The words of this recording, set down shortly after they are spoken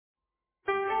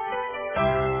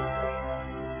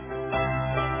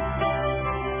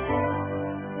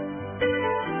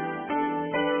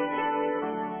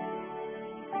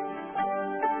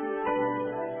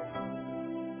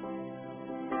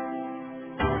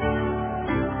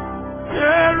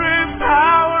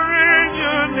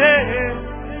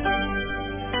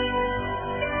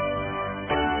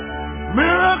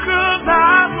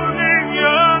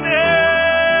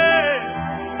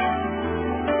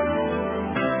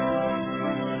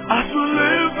I will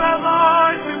lift my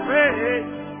voice in praise.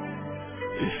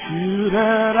 It's you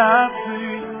that I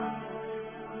see.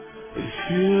 It's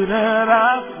you that I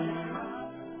see.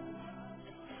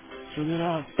 Turn it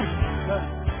up.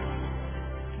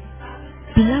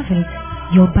 Beloved,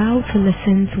 you're about to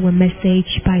listen to a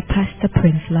message by Pastor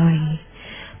Prince Laye.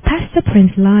 Pastor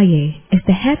Prince Laye is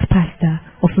the head pastor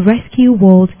of Rescue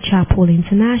World Chapel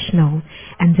International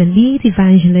and the lead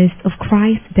evangelist of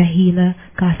Christ the Healer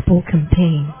Gospel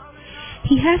Campaign.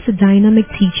 He has a dynamic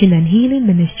teaching and healing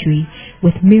ministry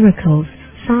with miracles,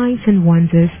 signs and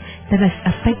wonders that has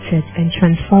affected and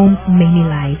transformed many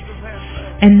lives.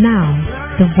 And now,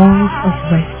 the voice of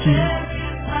rescue.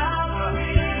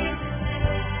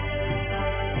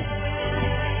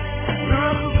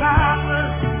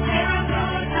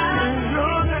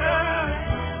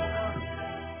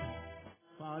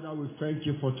 Father, we thank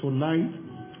you for tonight,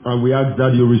 and we ask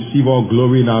that you receive all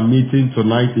glory in our meeting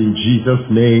tonight. In Jesus'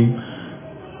 name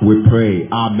we pray.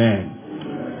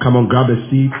 Amen. Come on, grab a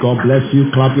seat. God bless you.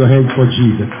 Clap your hands for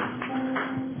Jesus.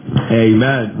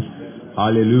 Amen.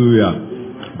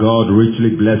 Hallelujah. God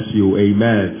richly bless you.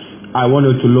 Amen. I want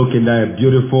you to look in a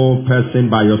beautiful person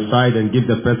by your side and give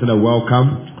the person a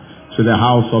welcome to the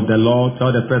house of the Lord.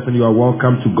 Tell the person you are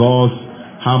welcome to God's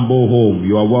humble home.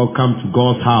 You are welcome to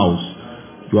God's house.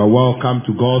 You are welcome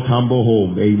to God's humble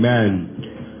home.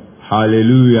 Amen.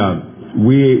 Hallelujah.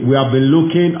 We have been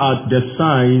looking at the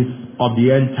signs of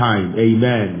the end time.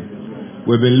 Amen.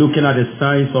 We've been looking at the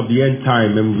signs of the end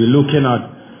time, and we've been looking at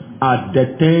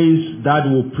the things that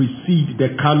will precede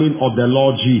the coming of the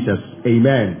Lord Jesus.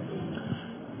 Amen.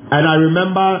 And I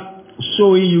remember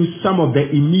showing you some of the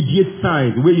immediate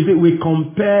signs. We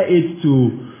compare it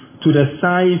to the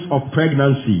signs of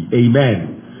pregnancy.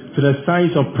 Amen. To the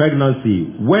signs of pregnancy.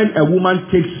 When a woman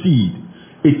takes seed,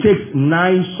 it takes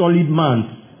 9 solid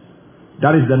months.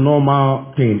 That is the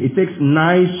normal thing. It takes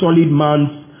 9 solid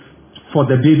months for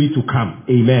the baby to come.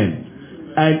 Amen.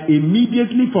 And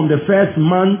immediately from the first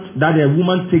month that a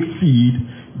woman takes seed,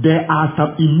 there are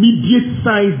some immediate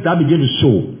signs that begin to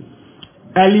show.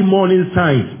 Early morning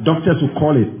signs, doctors will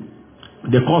call it.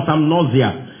 They call some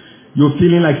nausea. You're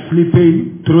feeling like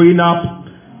sleeping, throwing up.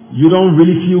 You don't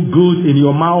really feel good in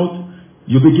your mouth.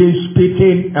 You begin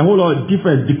spitting. A whole lot of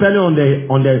different, depending on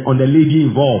the lady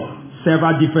involved.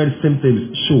 Several different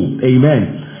symptoms show.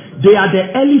 Amen. They are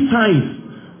the early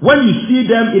signs. When you see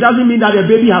them, it doesn't mean that the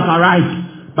baby has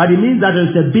arrived, but it means that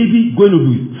there's a baby going to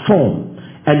be formed,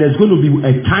 and there's going to be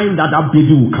a time that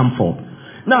baby will come forth.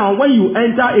 Now, when you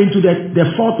enter into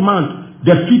the 4th month,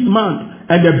 the 5th month,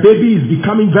 and the baby is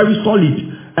becoming very solid,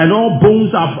 and all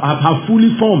bones have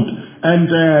fully formed, and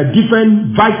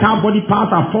different vital body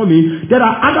parts are forming, there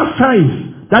are other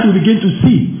signs that you begin to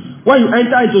see. When you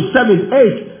enter into 7th,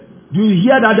 8th, you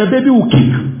hear that the baby will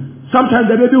kick.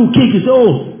 Sometimes the baby will kick. You say,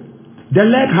 oh, the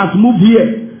leg has moved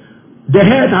here. The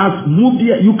head has moved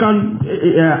here. You can,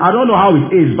 I don't know how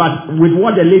it is, but with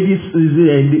what the ladies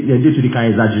they can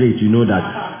exaggerate, you know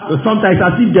that. So sometimes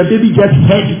as if the baby just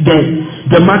hit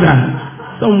the mother.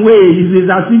 Some way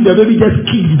it's as if the baby just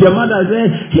kicks the mother and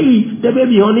says, hey, the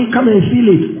baby, honey, come and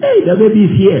feel it. Hey, the baby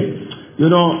is here.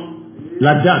 You know,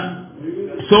 like that.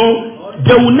 So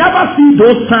they will never see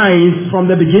those signs from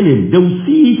the beginning. They will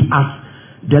see it as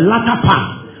the latter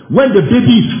part. When the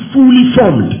baby is fully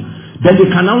formed, then they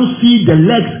can now see the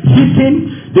legs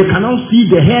hitting. They can now see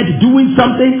the head doing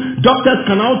something. Doctors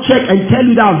can now check and tell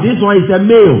you that this one is a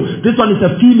male, this one is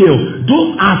a female.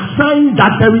 Those are signs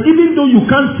that there is, even though you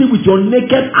can't see with your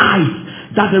naked eyes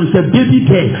that there is a baby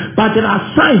there, but there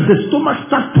are signs. The stomach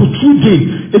starts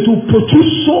protruding. It will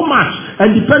protrude so much,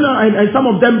 and depending on, and some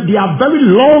of them they are very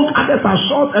long, others are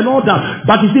short, and all that.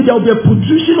 But you see, there will be a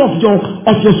protrusion of your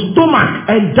stomach,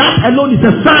 and that alone is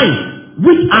a sign,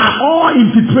 which are all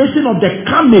in preparation of the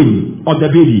coming of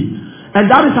the baby. And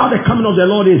that is how the coming of the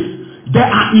Lord is. There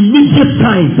are immediate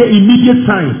signs. Say immediate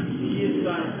signs.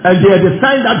 And they are the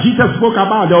signs that Jesus spoke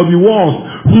about. There will be wars,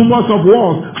 rumors of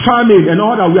wars, famine, and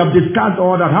all that. We have discussed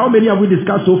all that. How many have we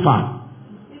discussed so far?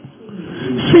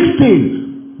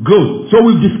 16. Good. So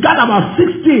we've discussed about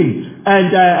 16.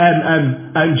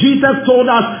 And Jesus told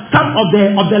us some of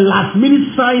the last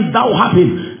minute signs that will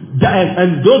happen.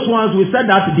 And those ones, we said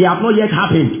that they have not yet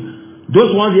happened.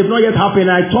 Those ones have not yet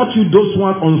happened. I taught you those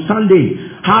ones on Sunday.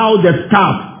 How the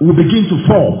stars will begin to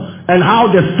fall, and how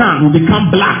the sun will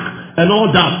become black, and all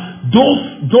that.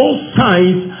 Those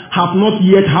signs have not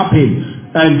yet happened,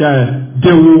 and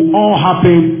they will all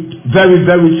happen very,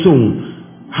 very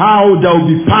soon. How there will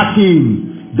be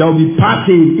partying,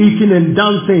 eating and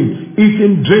dancing,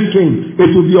 eating, drinking. It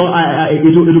will be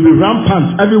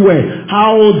rampant everywhere.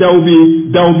 How there will be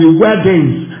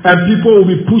weddings, and people will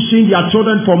be pushing their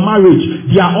children for marriage.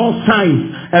 They are all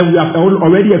signs, and we have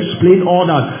already explained all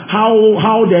that.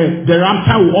 How the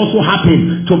rapture will also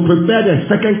happen to prepare the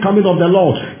second coming of the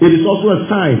Lord. It is also a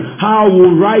sign. How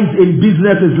we'll rise in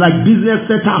businesses, like business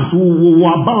setups will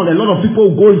abound. A lot of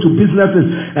people go into businesses,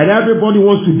 and everybody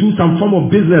wants to do some form of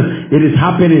business. It is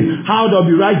happening. How there will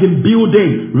be rise in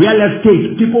building, real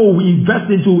estate. People will invest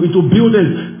into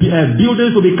buildings.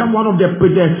 Buildings will become one of the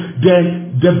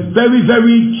very,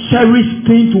 very cherished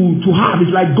thing to have.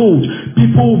 It's like gold.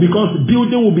 People, because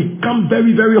building will become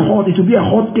very, very hot. It will be a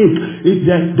hot cake.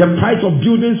 The price of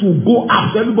buildings will go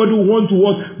up. Everybody will want to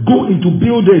go into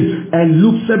building. And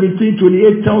Luke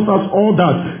 17:28 tells us all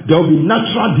that. There will be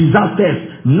natural disasters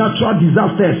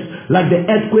like the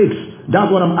earthquakes.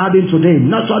 That's what I'm adding today.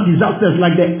 Natural disasters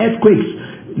like the earthquakes,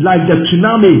 like the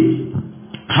tsunami.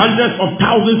 Hundreds of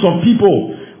thousands of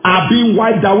people are being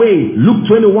wiped away. Luke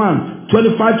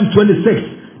 21:25-26.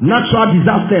 Natural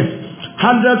disasters.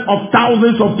 Hundreds of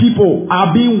thousands of people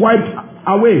are being wiped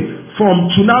away from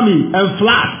tsunami and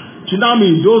floods.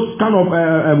 Tsunami, those kind of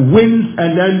winds,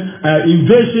 and then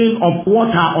invasion of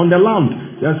water on the land.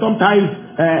 Sometimes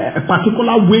a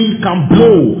particular wind can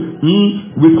blow.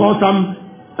 We call some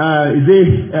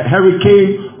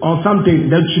hurricane or something.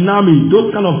 Then tsunami,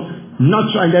 those kind of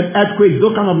natural, and then earthquakes,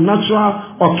 those kind of natural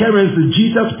occurrences.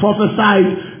 Jesus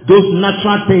prophesied those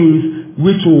natural things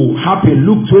which will happen.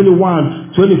 Luke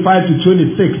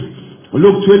 21:25-26.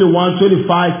 Luke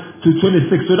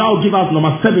 21:25-26. So that will give us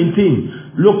number 17.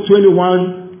 Luke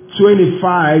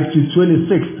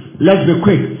 21:25-26. Let's be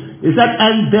quick. It said,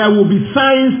 and there will be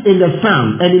signs in the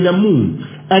sun and in the moon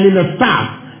and in the stars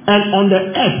and on the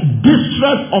earth,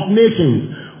 distress of nations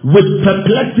with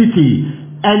perplexity,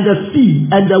 and the sea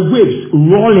and the waves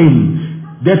rolling.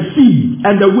 The sea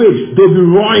and the waves, they'll be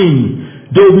roaring.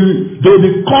 They'll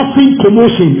be causing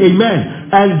commotion. Amen.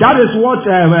 And that is what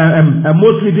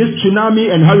mostly this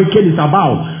tsunami and hurricane is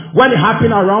about. When it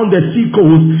happens around the sea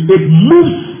coast, it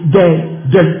moves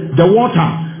the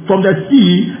water from the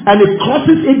sea, and it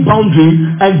crosses its boundary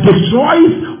and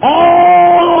destroys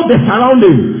all the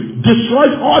surroundings.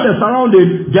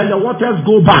 Then the waters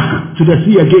go back to the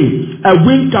sea again. A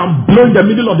wind can blow in the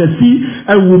middle of the sea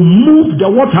and will move the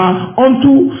water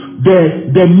onto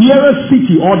the nearest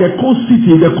city or the coast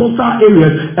city, the coastal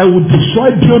areas, and will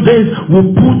destroy buildings,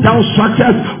 will pull down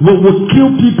structures, will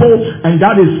kill people, and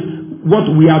that is what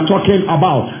we are talking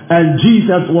about. And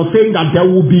Jesus was saying that there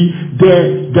will be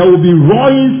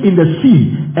roarings in the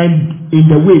sea and in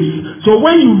the waves. So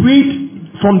when you read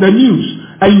from the news,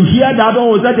 and you hear that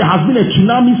that there has been a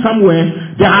tsunami somewhere,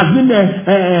 there has been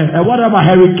a whatever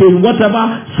hurricane,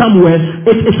 whatever somewhere,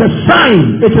 it is a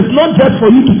sign. It is not just for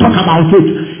you to talk about it.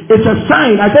 It's a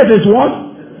sign. I said it's what?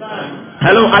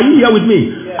 Hello, are you here with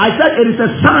me? Yes. I said it is a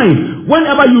sign.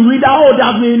 Whenever you read there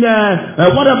has been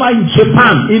whatever in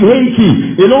Japan, in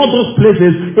Haiti, in all those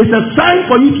places, it's a sign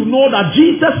for you to know that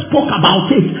Jesus spoke about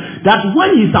it. That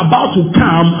when he's about to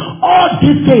come, all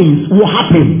these things will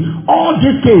happen. All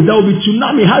these things, there will be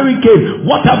tsunami, hurricane,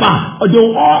 whatever. They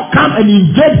will all come and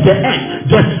invade the earth.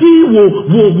 The sea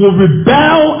will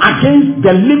rebel against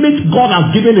the limit God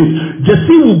has given it. The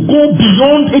sea will go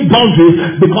beyond its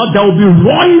boundaries, because there will be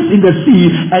roarings in the sea,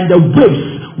 and the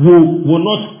waves will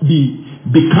not be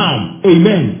calm.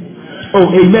 Amen.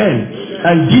 Oh, amen.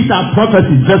 And these are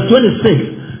prophecies. Verse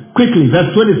 26. Quickly,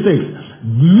 verse 26.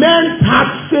 Men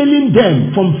start failing them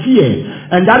from fear.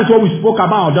 And that is what we spoke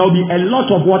about. There will be a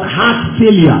lot of heart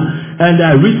failure. And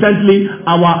recently,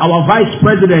 our vice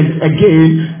president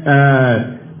again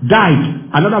died.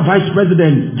 Another vice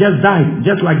president just died,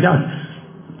 just like that,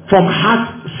 from heart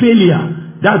failure.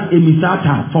 That's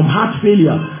Emisata, from heart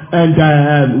failure.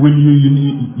 And when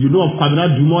you know of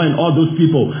Kwabena Dumont and all those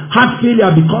people, heart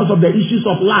failure because of the issues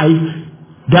of life,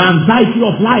 the anxiety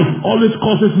of life always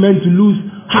causes men to lose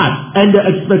heart, and the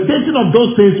expectation of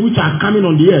those things which are coming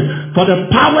on the earth. For the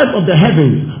powers of the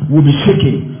heavens will be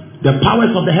shaking. The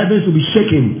powers of the heavens will be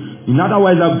shaking. In other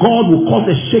words, that God will cause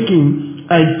a shaking,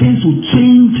 and things will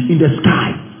change in the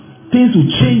sky. Things will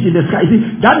change in the sky. See,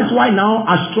 that is why now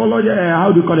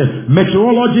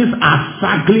meteorologists are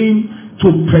struggling to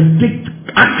predict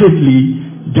accurately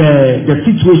the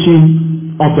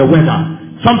situation of the weather.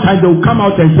 Sometimes they will come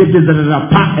out and say this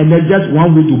and then just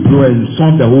one way to blow and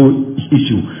solve the whole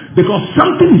issue. Because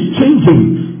something is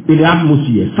changing in the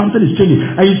atmosphere. Something is changing.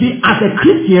 And you see, as a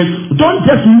Christian, don't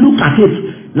just look at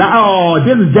it Like, oh,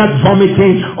 this is just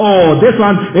vomiting. Oh, this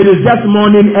one, it is just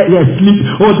morning sleep.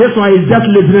 Oh, this one is just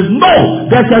laziness. No,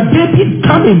 there's a baby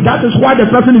coming. That is why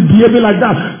the person is behaving like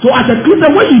that. So as a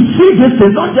Christian, when you see these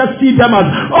things, don't just see them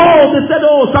as, oh, they said,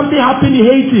 oh, something happened in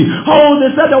Haiti. Oh,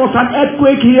 they said there was an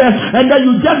earthquake here. And then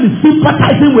you just be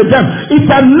sympathizing with them. It's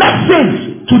a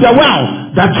message to the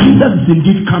world that Jesus is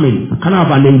indeed coming. Can I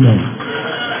have an amen?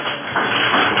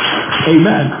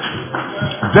 Amen.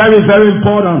 Very, very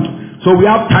important. So we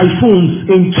have typhoons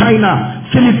in China,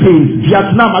 Philippines,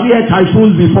 Vietnam. Have you heard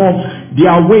typhoons before? They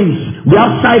are winds. We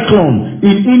have cyclone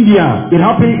in India. It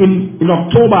happened in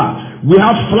October. We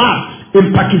have floods in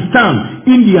Pakistan,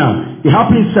 India. It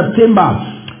happened in September.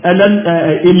 And then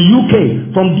in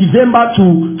UK from December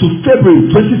to February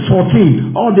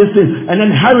 2014. All these things. And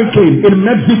then hurricane in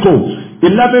Mexico.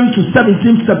 11 to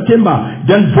 17 September,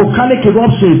 then volcanic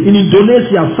eruptions in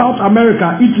Indonesia, South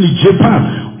America, Italy,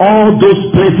 Japan, all those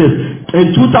places. In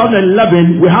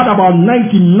 2011, we had about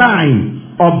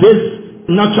 99 of these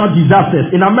natural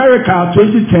disasters. In America,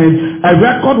 2010, a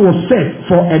record was set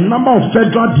for a number of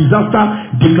federal disaster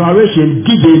declarations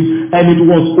given, and it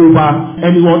was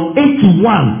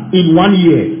 81 in 1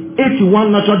 year.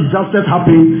 81 natural disasters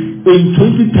happened in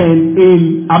 2010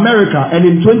 in America, and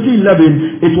in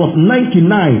 2011 it was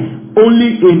 99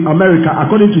 only in America,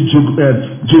 according to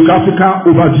geographical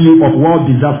overview of world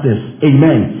disasters.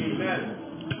 Amen.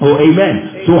 Oh,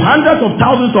 amen. So hundreds of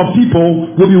thousands of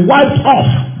people will be wiped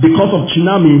off because of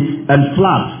tsunami and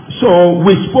floods. So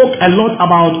we spoke a lot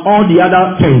about all the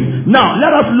other things. Now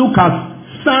let us look at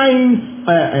signs,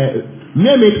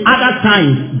 name it, other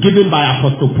signs given by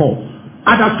Apostle Paul.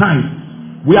 Other signs.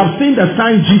 We have seen the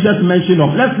signs Jesus mentioned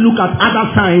of. Let's look at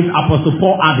other signs Apostle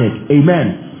Paul added.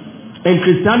 Amen. In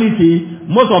Christianity,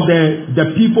 most of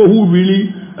the people who really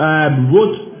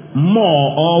wrote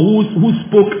more or who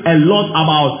spoke a lot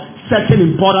about certain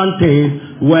important things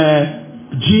were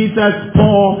Jesus,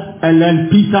 Paul, and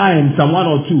then Peter and some one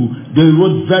or two. They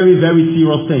wrote very, very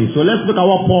serious things. So let's look at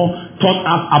what Paul taught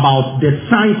us about the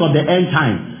signs of the end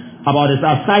time. About this,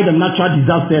 aside the natural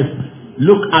disasters.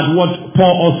 Look at what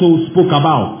Paul also spoke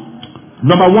about.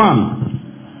 Number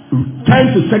 1,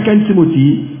 turn to 2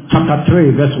 Timothy chapter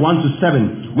 3, verse 1 to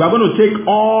 7. We are going to take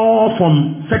all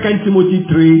from 2 Timothy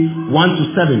 3, 1 to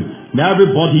 7. Now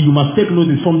everybody, you must take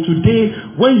notice from today.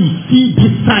 When you see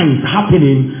these signs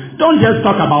happening, don't just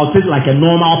talk about it like a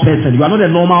normal person. You are not a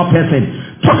normal person.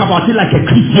 Talk about it like a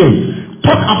Christian.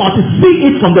 Talk about it, see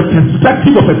it from the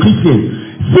perspective of a Christian.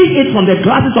 See it from the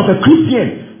glasses of a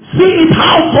Christian. See it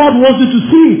how God wants you to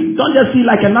see it. Don't just see it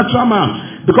like a natural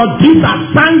man. Because these are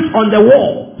signs on the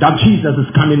wall that Jesus is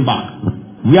coming back.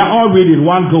 We are all reading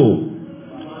one go.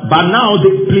 But now,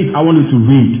 please, I want you to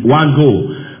read one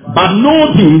go. But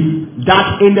know this,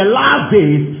 that in the last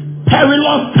days,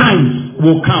 perilous times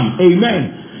will come.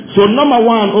 Amen. So number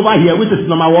 1 over here, which is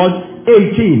number what?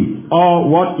 18. Or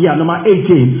what? Yeah, number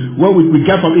 18. Where we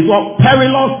get from is what?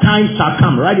 Perilous times shall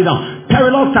come. Write it down.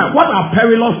 Perilous times. What are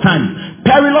perilous times?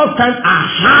 Perilous times are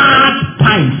hard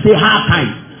times. Say hard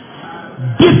times.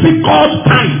 Difficult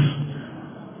times.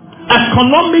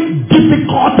 Economic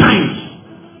difficult times.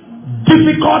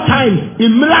 Difficult times.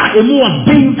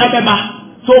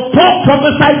 So Paul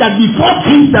prophesied that before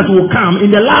Jesus will come in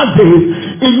the last days,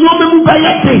 you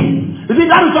see,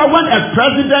 that is why when a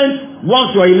president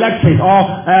wants your election or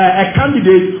a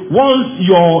candidate wants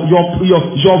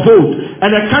your vote, and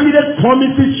a candidate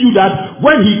promises you that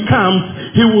when he comes,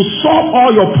 he will solve all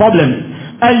your problems,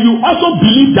 and you also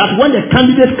believe that when the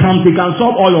candidate comes, he can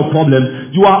solve all your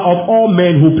problems, you are of all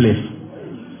men hopeless.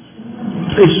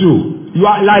 It's true. You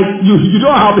are like you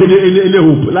don't have any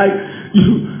hope. Like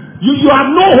you have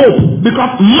no hope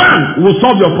because man will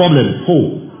solve your problems.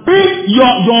 Hope. If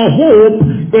your hope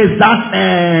is that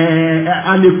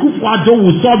an Akufo-Addo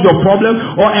will solve your problem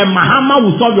or a Mahama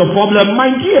will solve your problem, my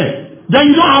dear, then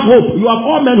you don't have hope. You are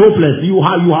all men hopeless. You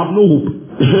have no hope.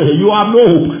 You have no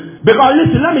hope. Because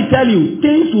listen, let me tell you,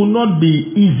 things will not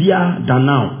be easier than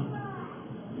now.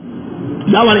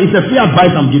 That one is a free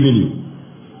advice I'm giving you.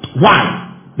 Why?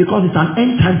 Because it's an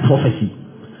end time prophecy.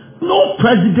 No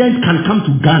president can come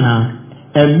to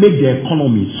Ghana and make the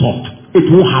economy soft. It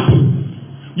won't happen.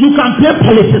 You can play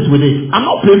politics with it. I'm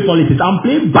not playing politics. I'm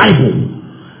playing Bible.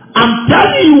 I'm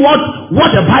telling you what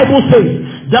the Bible says.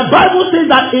 The Bible says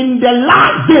that in the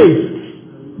last days,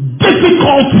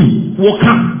 difficulty will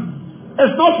come.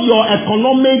 It's not your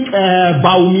economic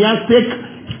Baumiastic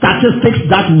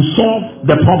statistics that will solve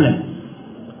the problem.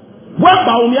 When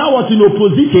Baumia was in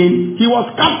opposition, he was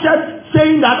captured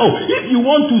saying that, if you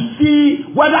want to see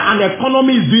whether an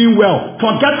economy is doing well,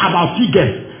 forget about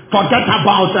figures. Forget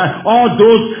about all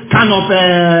those kind of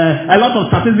a lot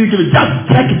of statistics. Just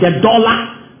check the dollar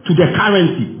to the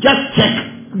currency. Just check.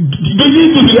 They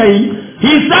need to hear him.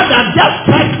 He said that just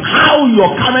check how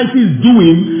your currency is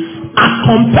doing as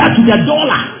compared to the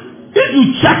dollar. If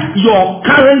you check your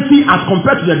currency as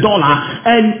compared to the dollar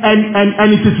and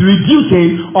it is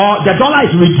reducing or the dollar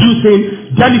is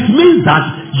reducing, then it means that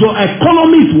your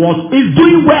economy is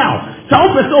doing well.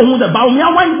 Some person who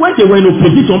when they were in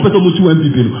opposition,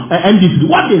 NDP,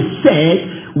 what they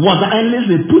said was that, and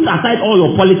listen, put aside all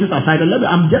your politics aside, and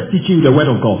I'm just teaching you the word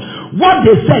of God. What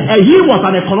they said, and he was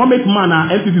an economic man,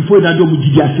 NPP before that job with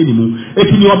GDS anymore.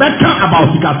 If you about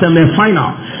the final,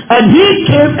 and he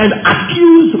came and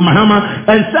accused Mahama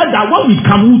and said that when we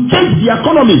come, we'll change the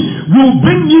economy, we'll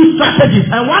bring new strategies.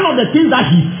 And one of the things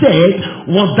that he said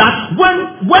was that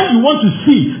when you want to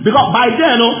see, because by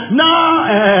then,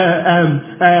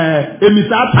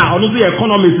 honestly,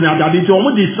 economists now that they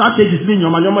the strategies in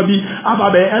your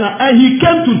and he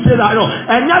came to say that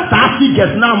and just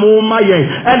figures now more my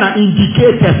and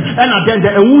indicators and then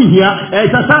the here it's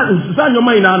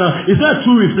not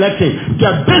true reflecting.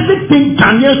 The basic thing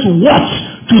Ghanaians to watch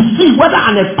to see whether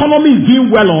an economy is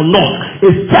doing well or not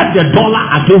is check the dollar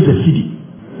against the cedi.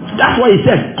 That's what he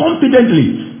said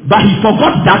confidently, but he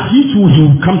forgot that he too he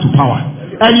will come to power,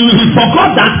 and he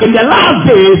forgot that in the last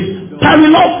days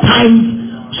perilous times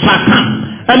shall come.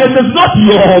 And it is not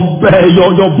your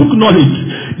book knowledge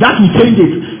that will change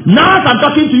it. Now as I'm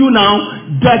talking to you now,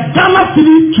 the Ghana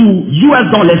cedi to US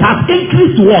dollars has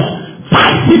increased to what?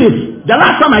 5 cedis. The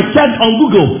last time I checked on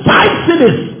Google, 5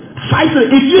 cedis. 5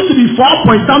 cedis. It used to be 4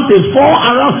 point something, 4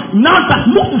 around. Now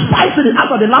that's moved to 5 cedis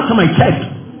after the last time I checked.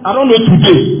 I don't know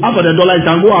today. After the dollar, it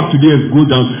can go up today and go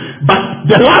down. But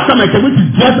the last time I checked, which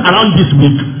is just around this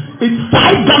week, it's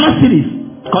 5 Ghana cedis.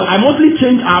 Because I mostly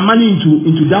change our money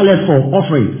into dollars for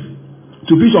offerings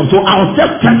to Bishop. So I was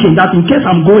just checking that in case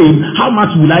I'm going, how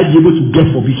much will I be able to get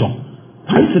for Bishop?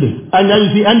 I said it. And then you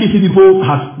see NDC people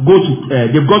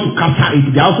they've got to capture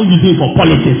it. They're also using it for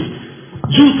politics.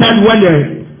 You said when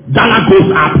the dollar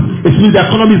goes up, it means the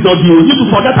economy is not doing well. You need to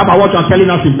forget about what you're telling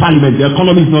us in Parliament. The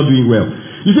economy is not doing well.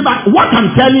 You see, but what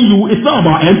I'm telling you is not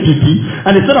about NPP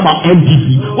and it's not about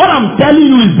NDC. What I'm telling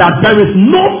you is that there is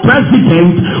no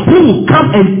president who will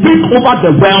come and take over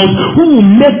the world, who will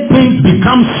make things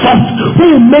become soft, who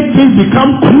will make things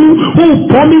become cool, who will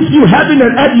promise you heaven and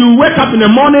earth. You wake up in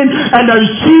the morning and there is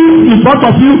cheese in front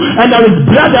of you, and there is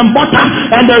bread and butter,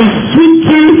 and there is sweet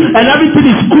tea, and everything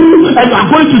is cool, and you are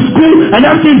going to school, and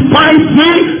everything is fine,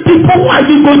 free. People who are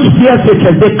even going to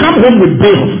CSHS, they come home with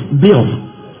bills.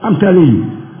 I'm telling you.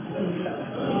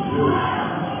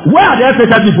 Where are the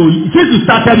FHS people? Since you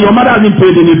started, your mother hasn't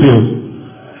paid any bill.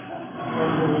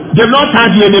 They've not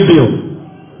charged you any bill.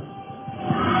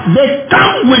 They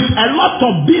come with a lot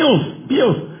of bills.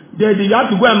 You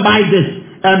have to go and buy this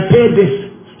and pay this.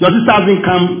 Your sister hasn't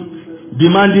come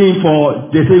demanding for,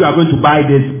 they say you are going to buy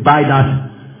this, buy that.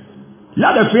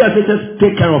 Let the free FHS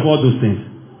take care of all those things.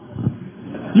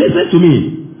 Listen to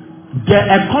me.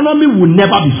 The economy will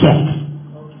never be solved.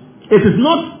 It is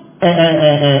not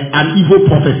an evil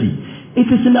prophecy. It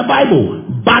is in the Bible.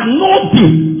 But know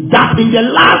this, that in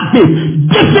the last days,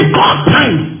 difficult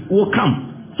times will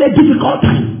come. Say difficult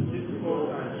times.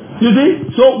 You see?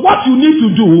 So what you need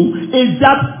to do is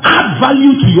just add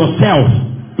value to yourself.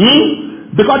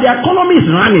 Because the economy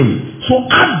is running. So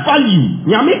add value.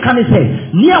 Nyame can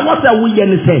say, near what are we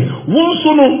going to say?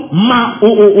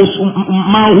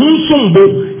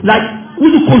 Like, we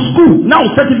go school now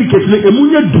certificate le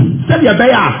emunye do say the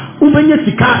beya ubenye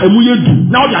sika emunye do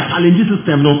now they are challenging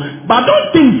system no, but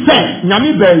don't think say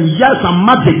nyame be yes some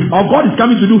magic or God is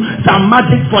coming to do some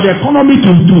magic for the economy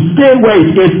to stay where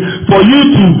it is, for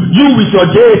you with your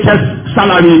JHS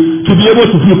salary to be able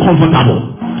to feel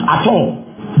comfortable at all.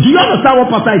 Do you understand what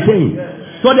Pastor is saying?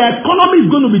 So the economy is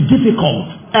going to be difficult,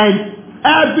 and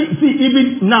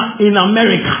even now in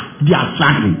America they are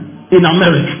struggling. In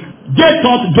America they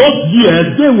thought those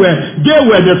years they were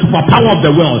the superpower of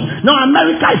the world. Now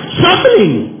America is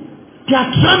trembling. They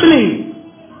are trembling.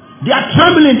 They are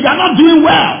not doing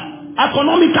well.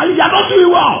 Economically, they are not doing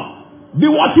well. Be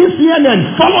watching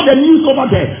CNN, follow the news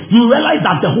over there. You realize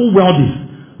that the whole world is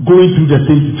going through the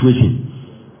same situation.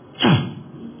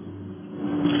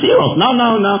 Serious.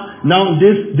 Now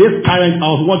this current, I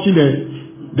was watching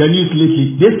the news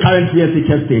lately. This current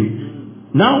CSHS thing.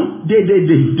 Now they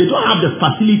don't have the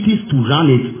facilities to run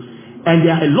it, and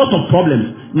there are a lot of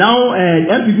problems. Now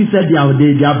MPP said they are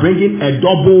bringing a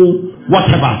double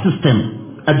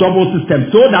system,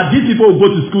 so that these people will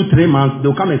go to school 3 months,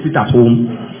 they'll come and sit at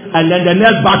home, and then the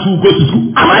next batch will go to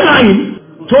school. Am I lying?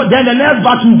 So then the next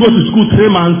batch will go to school 3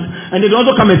 months, and they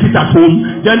also come and sit at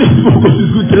home. Then they go to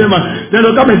school 3 months. Then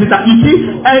they come and sit at, you see,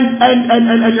 and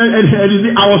you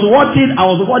see, I was watching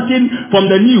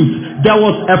from the news. There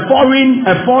was a foreign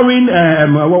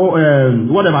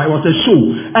whatever, it was a show,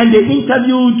 and they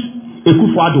interviewed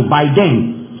Akufo-Addo by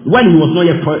then, when he was not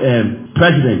yet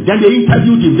president. Then they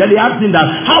interviewed him. Then they asked him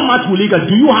that, how much will he get?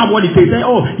 Do you have what it takes? Say,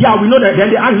 oh, yeah, we know that.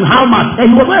 Then they asked him how much, and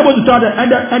he was not able to tell them.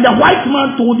 And the white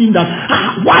man told him that,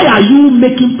 why are you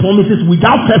making promises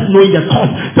without first knowing the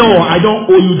cost? So I don't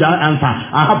owe you that answer.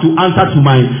 I have to answer to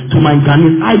my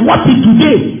Ghanaians. I watch it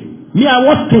today. Me, I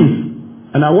watch things,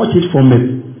 and I watch it from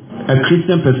a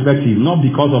Christian perspective, not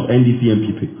because of NDC and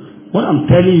people. What I'm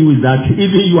telling you is that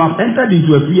if you have entered into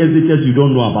a free SHS you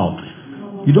don't know about,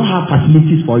 you don't have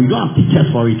facilities for it, you don't have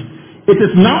teachers for it. It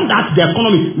is now that the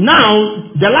economy, now,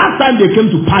 the last time they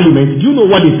came to parliament, do you know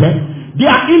what they said? They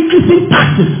are increasing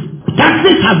taxes.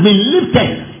 Taxes have been lifted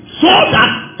so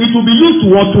that it will be used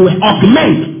to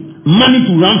augment money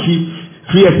to run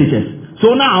free SHS.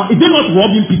 So now, is it not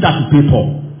robbing Peter to pay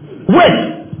Paul? Wait,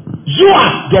 you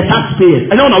are the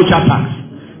taxpayers, and don't know tax.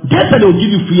 They said they will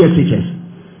give you free SHS.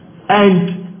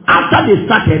 And after they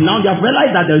started, now they have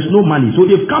realized that there is no money. So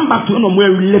they've come back to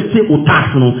where we left it or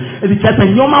tax. And it says,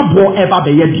 and your man bought ever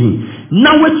be yet.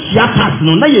 Now what chia tax,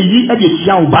 now you eat a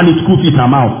chia or ban school fees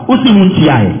amount. What's the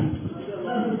untia?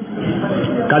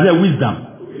 Because there's wisdom.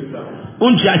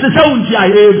 Untia, it's a untia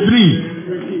free.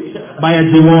 By a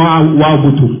wow.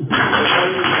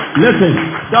 Listen,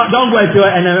 don't go and say,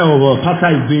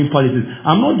 Pastor is doing politics.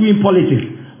 I'm not doing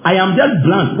politics. I am just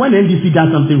blunt. When NDC does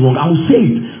something wrong, I will say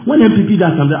it. When MPP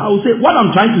does something, I will say what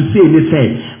I'm trying to say. They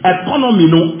say economy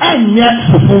no and yet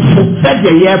said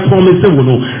the year promise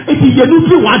no. It is the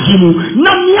new what you know.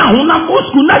 Now me I wanna go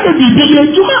school. Now you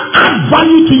add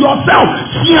value to yourself.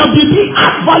 CLBB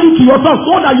add value to yourself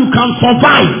so that you can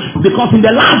survive. Because in the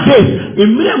last days, it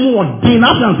may more than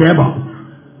absence ever.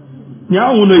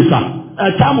 Now you know sir.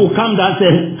 A time will come that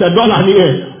say the dollar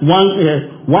here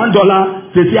 $1.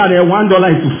 They say $1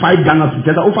 is to 5 Ghana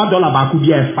cedis. Over $1 back could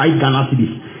be 5 Ghana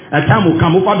cedis. A time will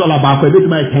come over $1 back could be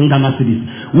 10 Ghana cedis.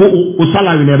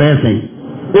 Salary never saying.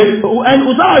 And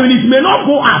salary may not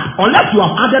go up unless you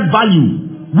have added value.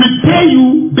 We pay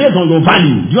you based on your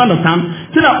value. Do you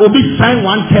understand? So that Obi sign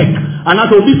one check and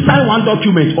that Obi sign one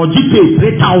document or GPay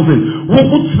 3,000. We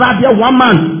put there 1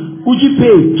 month. Uji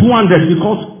pay 200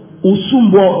 because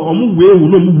Usumbo or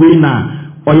na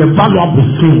or your valuable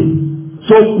thing.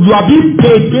 So you are being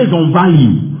paid based on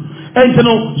value. And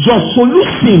your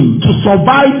solution to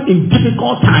survive in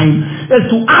difficult times is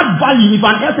to add value. If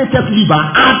an SHS leaver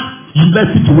add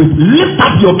university to it, lift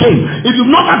up your game. If you've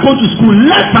not gone to school,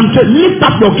 lift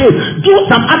up your game. Do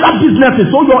some other businesses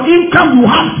so your income, you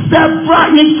have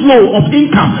several inflow of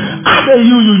income. After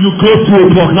you close to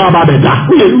it, now about that.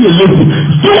 Do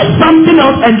something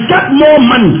else and get more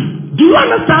money. Do you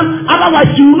understand?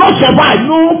 Otherwise, you will not survive.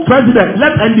 No president.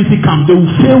 Let NDC come. They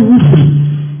will fail woefully.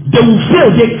 They will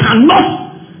fail. They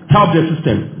cannot help the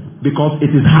system because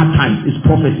it is hard times. It's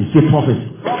prophecy. Say prophecy.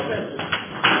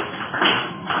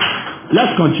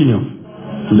 Let's continue.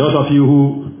 Those of you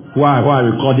who are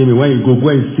recording me, when you go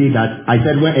and say that I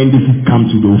said when NDC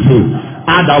comes to, they will fail.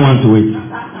 Add that one to it.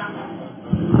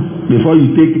 Before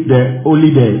you take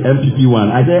only the MPP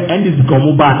one, I said NDC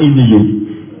come back in the year.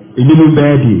 Inimu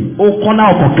bedi o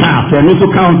kona o car se no so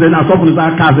count then aso for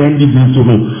that car then give to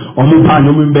no o mu pa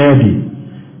no mu bedi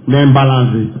na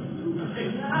imbalance.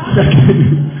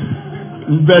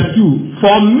 Verse 2,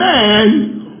 for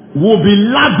men will be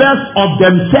lovers of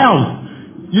themselves.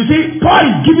 You see, Paul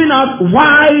is giving us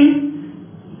why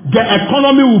the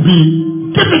economy will be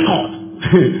difficult.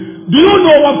 Do you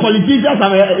know what politicians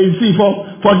have? See,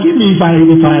 forgive me if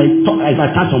I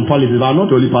touch on politics. I'm not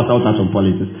the only person who touch on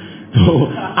politics. So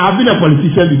I've been a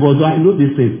politician before, so I know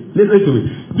these things. Listen to me.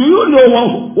 Do you know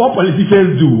what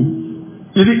politicians do?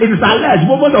 It is alleged.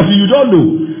 Most of you don't know.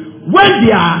 When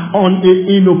they are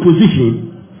in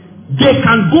opposition, they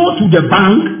can go to the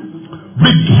bank,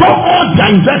 withdraw all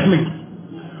their investment,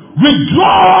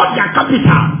 withdraw their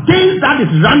capital, things that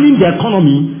is running the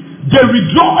economy. They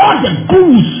withdraw all the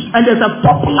goods, and there's a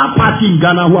popular party in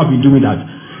Ghana who have been doing that.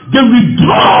 They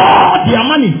withdraw their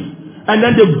money. And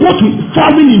then they go to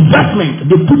foreign investment.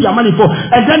 They put their money for,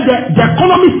 and then the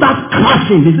economy starts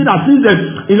crashing. They say that since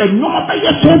it's like no matter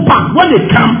yet so bad. When they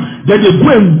come, then they go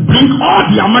and bring all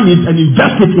their money and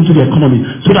invest it into the economy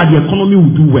so that the economy will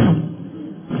do well.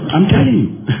 I'm telling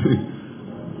you.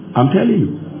 I'm telling you.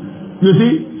 You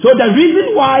see? So the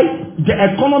reason why the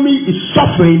economy is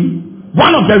suffering,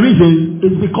 one of the reasons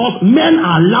is because men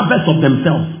are lovers of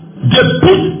themselves. They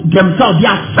put themselves, they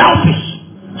are selfish.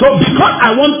 So because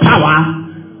I want power,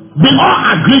 We all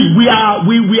agree we are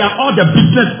all the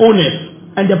business owners,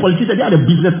 and the politicians, they are the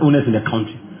business owners in the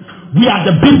country. We are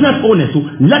the business owners, so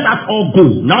let us all go.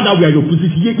 Now that we are in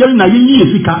opposition,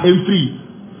 free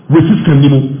with system,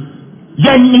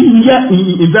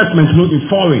 investment in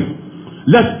foreign.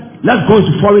 Let's go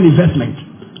into foreign investment.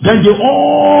 Then they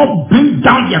all bring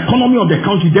down the economy of the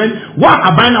country. Then what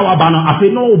about our banner? I say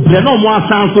no, they no more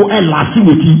sound so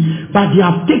elasticity, but they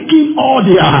have taken all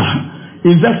their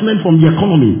investment from the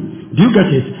economy. Do you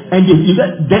get it? And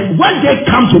then when they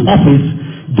come to office,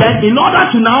 then in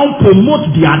order to now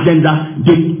promote the agenda,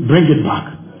 they bring it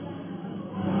back.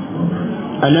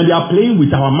 And then they are playing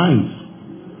with our minds.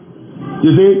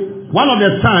 You see, one of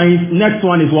the signs, next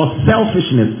one was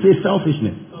selfishness. Say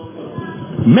selfishness.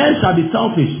 Men shall be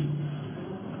selfish.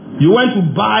 You went to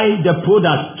buy the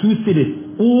product 2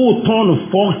 cedis. Ton of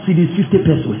 4 cedis, 50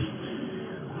 pesos.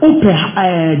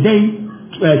 Then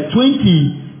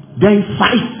 20, then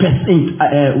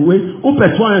 5%. Over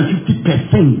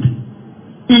 250%.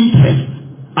 Interest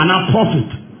and our profit.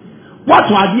 What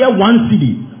was there 1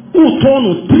 cedi? Who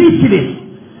turn 3 cedis?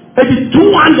 It is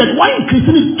 200. Why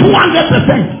increasing it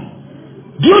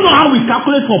 200%? Do you know how we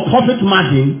calculate for profit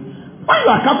margin? When you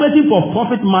are calculating for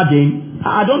profit margin,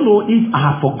 I don't know if I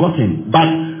have forgotten, but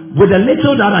with the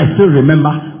little that I still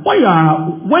remember, when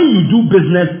you do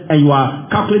business and you are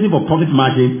calculating for profit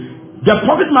margin, the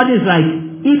profit margin is like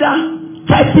either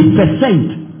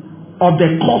 30% of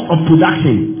the cost of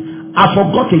production. I've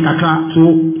forgotten kakra,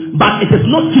 so but it is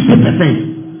not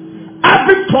 50%.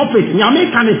 Every profit,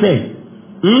 Nyame can say,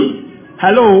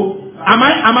 hello, am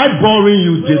I boring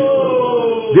you this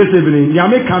evening?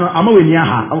 Nyame can I'm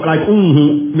like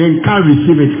men can't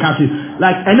receive it, catch it.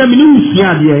 Like and then you see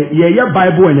the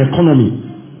Bible and economy.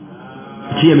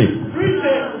 Hear me.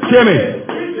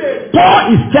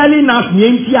 Paul is telling us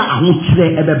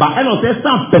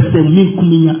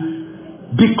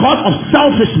because of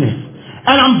selfishness.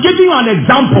 And I'm giving you an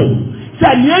example.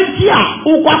 Say,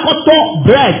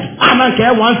 bread, I don't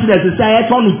care 1 cedi to say I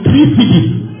turn to 3 cedis.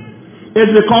 It's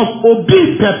because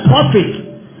obese per profit.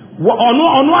 Ono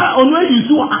you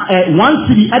do 1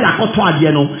 cedi at a cost to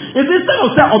Adiano. If instead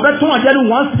of say Obeton Adiano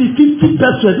 1 cedi 50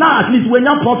 pesos, now at least when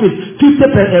you profit 50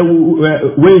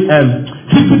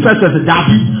 pesos a day.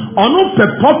 Ono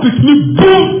per profit me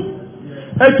boom.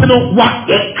 It's what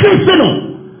increasing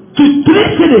to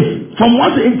 3 cedis. From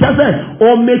what it says,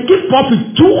 or make it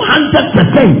profit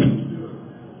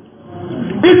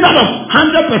 200%. Instead of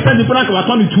 100%, the product was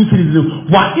only 2 cedis.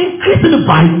 We're increasing it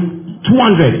by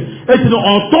 200. It's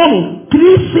on turn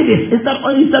 3 cedis instead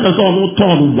of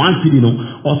turn 1 cedi,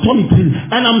 or turn 3 cedis.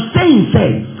 And I'm saying,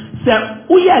 say,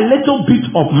 we are a little bit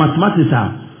of mathematics.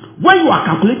 When you are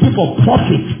calculating for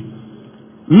profit,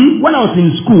 when I was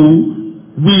in school,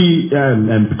 we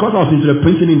because I was into the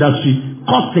printing industry,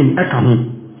 costing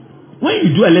economy. When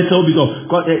you do a little bit of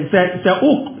cost here,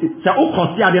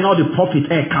 then all the profit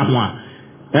come on.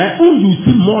 You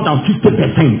see more than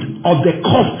 50% of the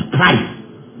cost price.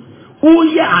 Oh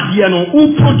yeah,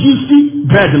 who produce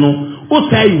bread who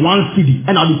say 1 cedi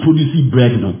and I'll be producing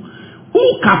bread who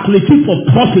calculating for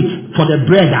profit for the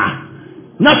bread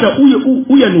not who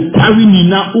carry me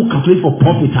now who calculate for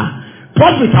profit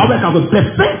profit however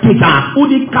percentage who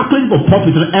they calculate for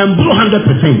profit and blow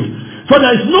 100%. So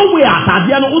there is no way at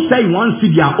Adiano who say 1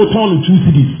 cedi or turn 2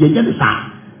 cedis. You get this?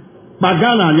 But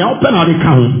Ghana, you open our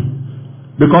account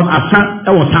because at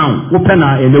our town, open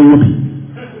our in the Ruby.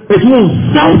 It was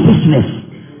selfishness.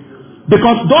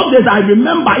 Because those days I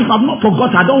remember, if I've not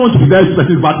forgotten, I don't want to be very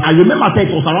specific, but I remember that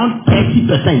it was around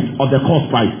 30% of the cost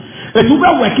price. If we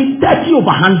were working 30 over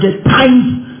 100 times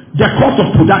the cost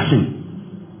of production,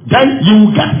 then you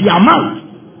will get the amount.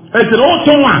 It's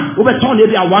also one over turn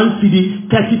maybe a 1 cedi,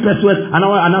 30 pesos, and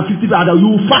 50 pesos.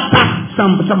 You factor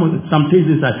some things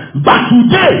inside. But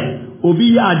today,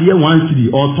 Obi ya 1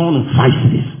 cedi or turn 5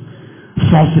 cedis,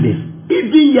 4 cedis.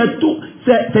 Even you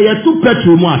say you 2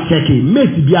 petrol more checking,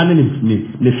 make the biane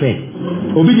ne fair.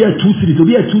 Obi ya 2 cedis,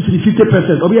 Obi ya 2 cedis, 50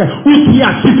 pesos. Obi ya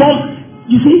because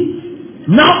you see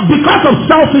now because of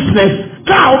selfishness,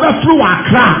 car over through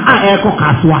Accra and Eko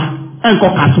Kaswa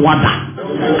da.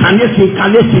 Can you see?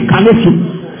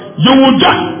 You will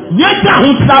just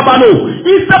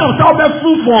instead of selling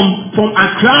food from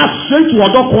Accra straight to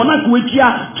Odokona, which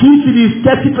are 2 cedis,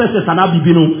 30 pesos, and I'll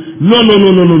be no.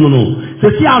 So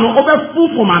see, I know over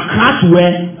food from Accra to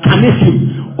where Canesi,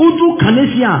 Udu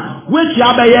Canesia, which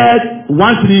are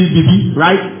 1 cedi,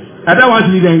 right? About 1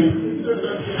 cedi then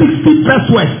 60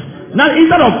 pesos. Now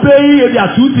instead of paying if they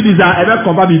are 2 cedis, I ever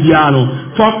cover Bibiano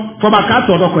from Accra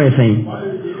to Odokona saying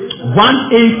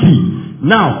 180.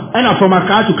 Now, and from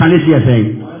Accra to Canesi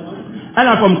saying. And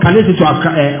from Kanesi to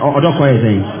Odoko is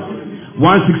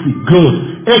 160.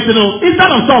 Good.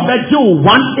 Instead of so bet you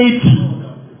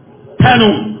 180.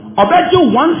 Teno, or bet you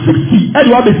 160. And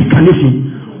you have basic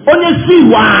Kanesi. Only see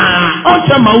why.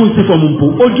 Ocha Mausi from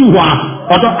Mumpo.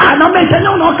 Ojuwa. Or I mention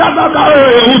no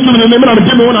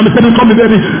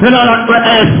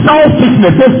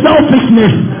selfishness.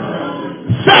 Selfishness.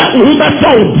 Who that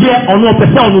so dear or no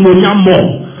person no more.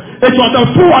 It was the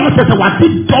fool and said what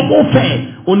did double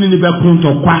fair. Only the background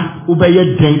of quack, obey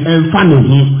your day and funny.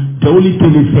 The only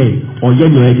thing is say, or your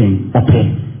heading,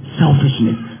 okay.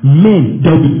 Selfishness. Men,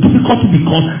 there will be difficulty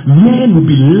because men will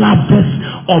be lovers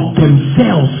of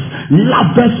themselves, and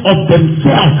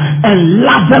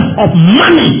lovers of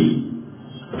money.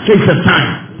 Takes a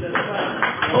time.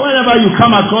 Whenever you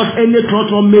come across any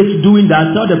cultural mate doing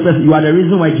that, tell the person you are the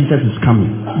reason why Jesus is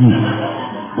coming.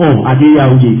 Oh,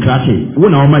 Adeya Uji Krashe. What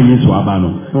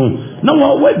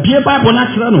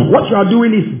you are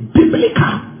doing is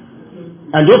biblical.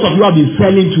 And those of you have been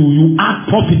selling to you add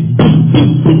profit.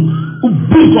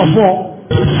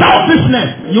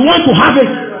 Selfishness. You want to have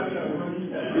it.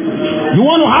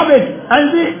 And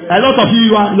see, a lot of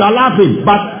you are laughing.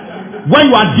 But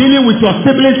when you are dealing with your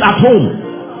siblings at home,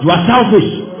 you are selfish.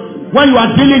 When you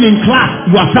are dealing in class,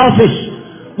 you are selfish.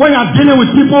 When you are dealing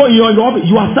with people in your office,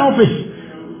 you are selfish.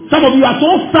 Some of you are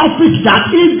so selfish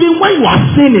that even when you are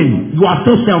sinning, you are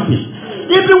still selfish.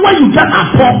 Even when you get a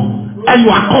pop and you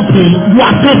are copying, you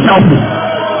are still selfish.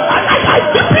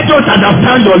 I simply don't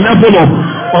understand your level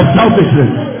of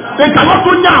selfishness. They cannot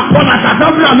go down for like a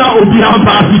double now or behind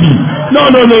party. No,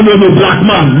 black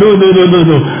man. No.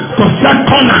 Because that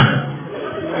corner.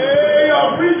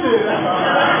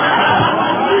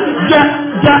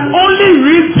 The only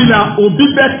reason obi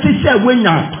betisha when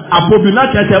ya apobina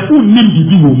kete unim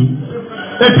bibi wo mu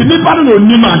eti nipa no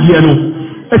onim ade no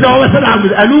eti o say na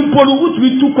enu polu which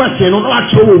we two question no na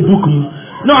acho wo book mu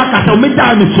na akata me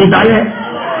da me so daye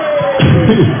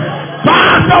ba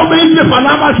so me nje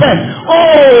panama say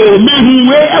oh me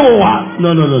huwe ewo wa no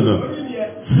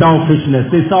selfishness.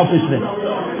 Say selfishness.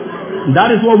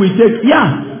 That is what we take.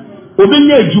 Obi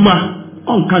nye ejuma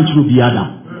on country biada.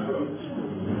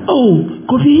 Oh,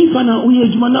 because if I know you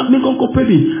not make Uncle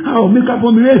Pepe, how make up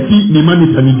for me, the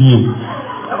money can be.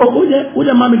 Oh, with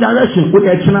the mommy direction, with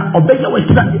a china, or better,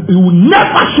 he will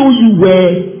never show you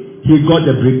where he got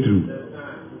the breakthrough.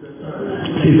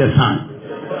 It's a sign.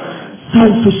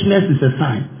 Selfishness is a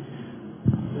sign.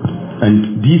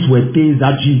 And these were things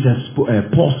that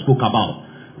Paul spoke about.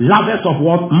 Lovers of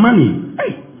what? Money.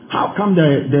 Hey, how come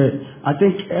I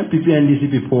think MPP and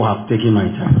DC people have taken my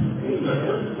time.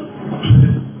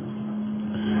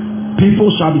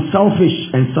 People shall be selfish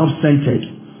and self-centered.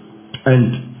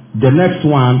 And the next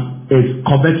one is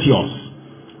covetous.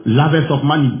 Lovers of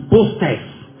money, boasters.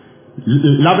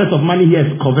 Lovers of money here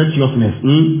is covetousness.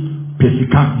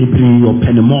 Pesika, debris, or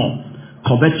penimore.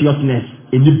 Covetousness.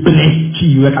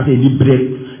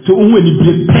 So when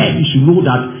you should know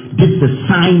that this is a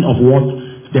sign of what?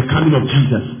 The coming of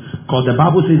Jesus. Because the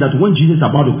Bible says that when Jesus is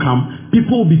about to come,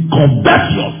 people will be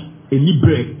covetous.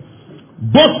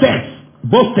 Boasters.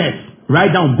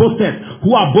 Write down boasters.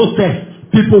 Who are boasters?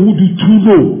 People who do too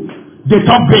low. They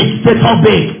talk big.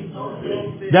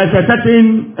 There's a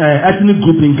certain ethnic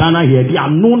group in Ghana here. They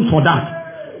are known for that.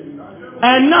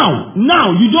 And now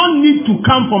you don't need to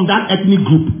come from that ethnic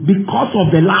group because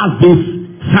of the last days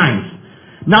signs.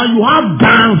 Now you have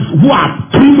gangs who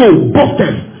are too low,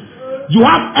 boasters. You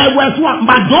have airways who are,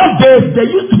 but those days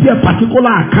there used to be a particular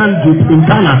account group in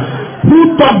Ghana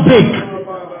who talk big.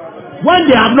 When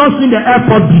they have not seen the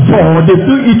airport before, they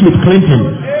still eat with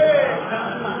Clinton.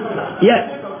 Yes.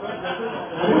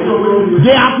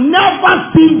 They have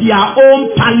never seen their own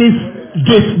palace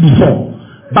gates before.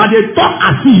 But they talk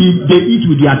as if they eat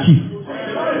with their teeth.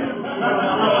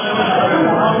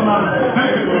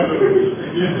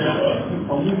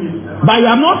 But you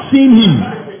have not seen him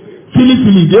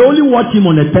Philly. They only watch him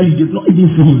on the telly. They not even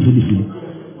see him Philly.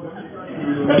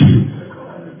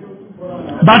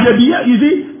 But you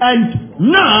see, and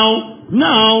now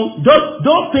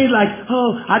those things like,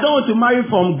 oh, I don't want to marry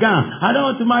from Ghana, I don't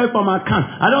want to marry from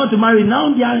Akan, I don't want to marry. Now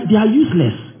they are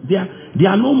useless. They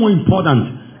are no more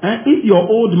important. And if your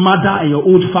old mother and your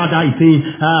old father is saying,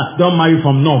 don't marry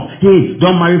from North, hey,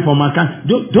 don't marry from Akan,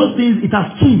 those things, it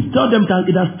has changed. Tell them that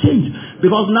it has changed.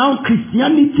 Because now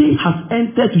Christianity has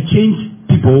entered to change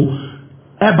people.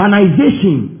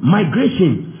 Urbanization,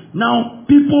 migration. Now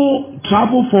people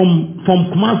travel from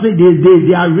Kumasi,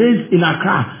 they are raised in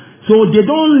Accra. So they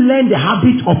don't learn the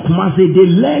habit of Kumasi. They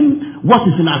learn what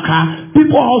is in Accra.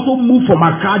 People also move from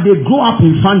Accra. They grow up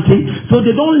in Fante. So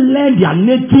they don't learn their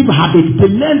native habits. They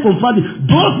learn from Fante.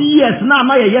 Those years now,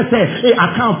 my yes say, hey, I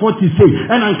can't afford to say,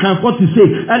 and I can't afford to say,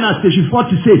 and I say she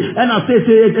afford to say, and I say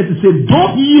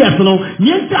those years, you know,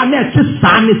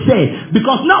 say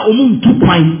because now two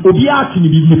point obiati ni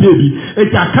baby.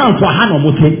 It's account for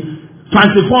Hanomote.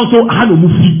 Fante Fonso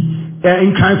Hanomufi.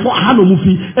 In kind for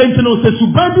Hanomufi, and to know, say,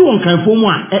 Subabi won't kind for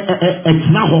one,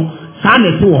 Naho,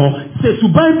 Saneto, say,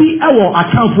 Subabi, our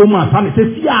account for one, San,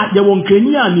 says, yeah, they won't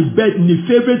Kenya and his bed in his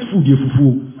favorite food, you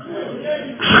fool.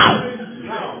 How?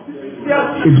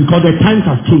 It's because the times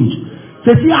have changed.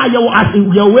 Says, yeah, you are asking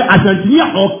your way as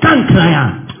Argentina or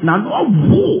Cancraya. Now,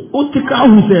 oh, take out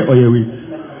who say, oh,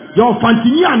 yeah, your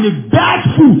Fantinia and the bad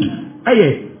food,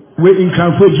 eh, we're in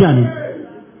California.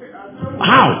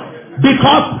 How?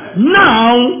 Because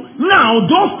now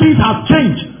those things have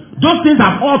changed. Those things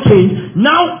have all changed.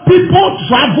 Now people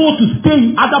travel to stay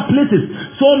in other places.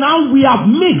 So now we have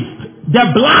mixed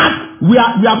the blood. We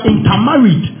have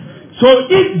intermarried. So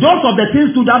if those of the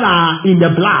things too that are in the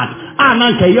blood,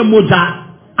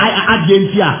 I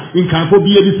agentia in Campo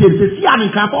be the same. See,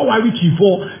 in Campo worry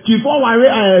Chief4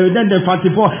 worry then the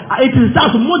 44. It is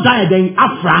that more dire than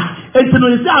Afra. It's no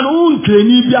say an own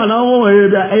clinic and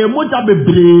a motor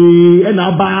be and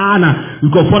a banana. You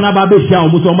go for a baby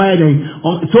shell so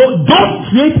those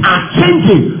traits are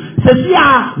changing. Says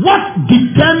what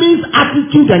determines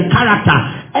attitude and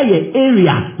character?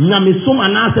 Area nyame som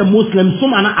ana say Muslim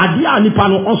som ana adia nipa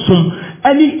no osom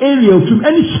any area of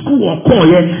any school or call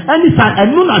any side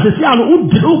and no na say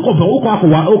anu ukwa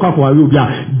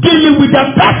dealing with the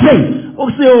person. O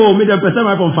say oh me the person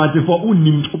from 44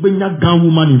 unim obenya gan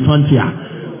woman in front here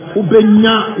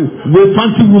obenya we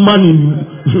fancy woman in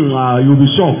you'll be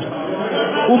shocked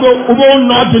ubo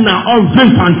not na on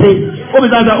fancy obi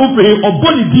that open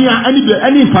obody dia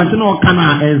any fancy no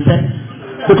kana ense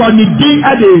because the day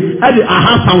at the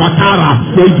ahasa watara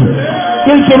stage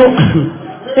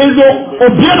is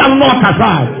obiara no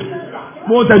kasa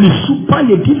more than the super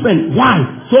different. Why?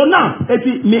 So now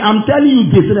I'm telling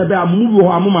you this about move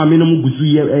amuma me no gusu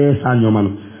ye sanyo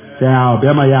man say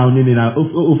obiama ya oni na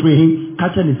open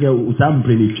catch ni say usam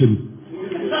bre ni twem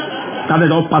ka the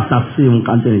pastor say on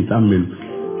can tell usam bre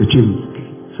twem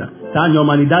sanyo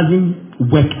man, it doesn't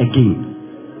work again.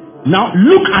 Now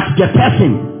look at the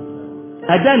person.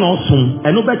 And then also,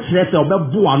 and no better say obe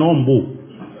and ombo.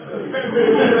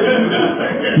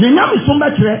 Nina is so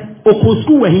better.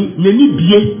 Okosku wehi neni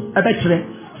bie better.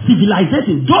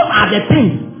 Civilization. Those are the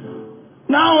things.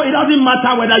 Now it doesn't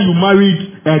matter whether you married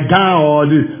a guy or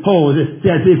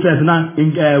say first now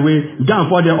in we guy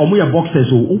for the omuya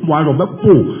boxers or one of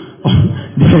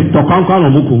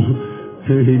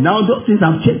now those things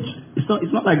have changed.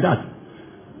 It's not like that.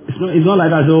 It's not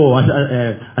like that. Oh, as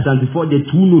before the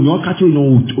two no, you catch you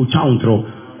know chauntro.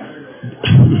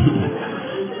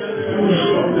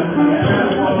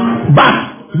 But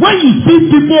when you see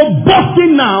people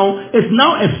boasting now, it's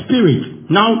now a spirit.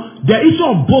 Now the issue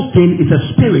of boasting is a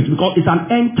spirit because it's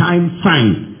an end time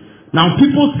sign. Now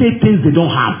people say things they don't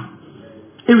have,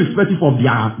 irrespective of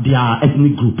their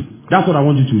ethnic group. That's what I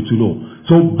want you to know.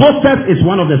 So boasters is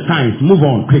one of the signs. Move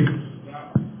on, quick.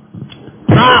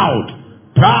 Proud.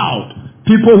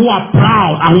 People who are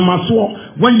proud.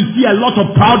 When you see a lot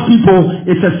of proud people,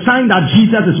 it's a sign that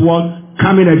Jesus is what?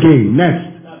 Coming again. Next.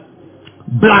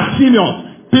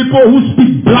 Blasphemous. People who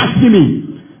speak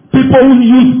blasphemy. People who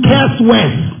use curse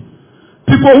words.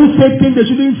 People who say things they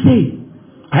shouldn't say.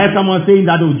 I heard someone saying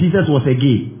that Jesus was a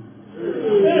gay.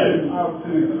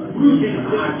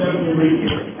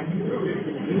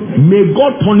 May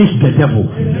God punish the devil.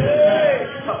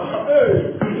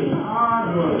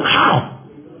 How?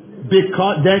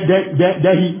 Because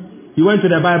he went to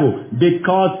the Bible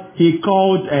because he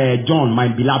called John my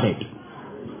beloved,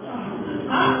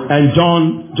 and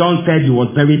John said he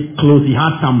was very close. He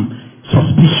had some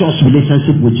suspicious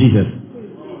relationship with Jesus.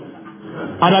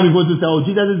 Other people to say, oh,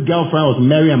 Jesus' girlfriend was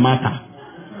Mary and Martha.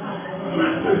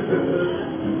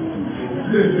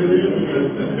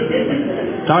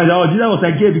 So Jesus was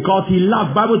a gay because he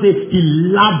loved. Bible says he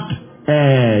loved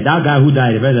that guy who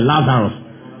died, Lazarus.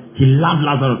 He loved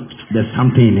Lazarus. There's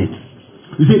something in it.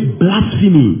 You say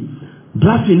blasphemy.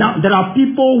 Now there are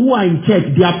people who are in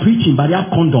church. They are preaching, but they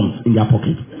have condoms in their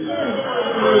pocket.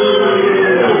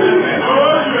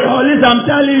 Oh, listen, I'm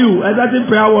telling you, a certain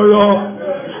prayer warrior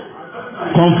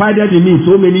confided in me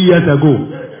so many years ago.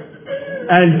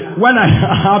 And when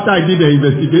after I did the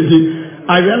investigation,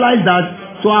 I realized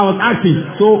that So I was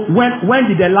asking, so when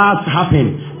did the last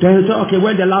happen? Then he said, okay,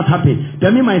 when the last happened?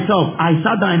 Then me myself, I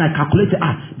sat down and I calculated,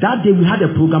 that day we had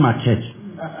a program at church.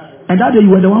 And that day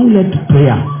you were the one who led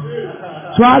prayer.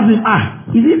 So I asked him,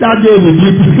 is it that day we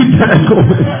did? He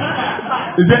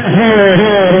said,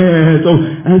 hey. So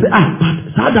I said, but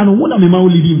sat down, what am I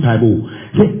leading Bible?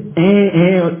 He said,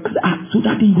 so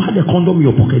that day you had a condom in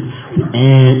your pocket.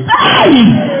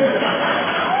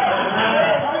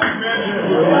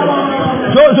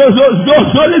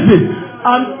 So listen,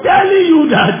 I'm telling you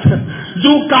that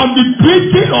you can be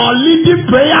preaching or leading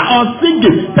prayer or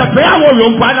singing. The prayer will be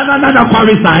another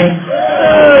Parisite.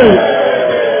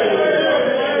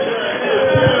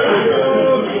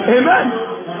 Amen.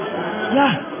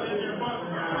 Yeah.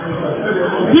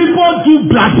 People do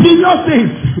blasphemous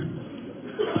things.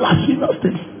 Blasphemous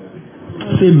things.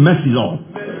 Say mercy, Lord.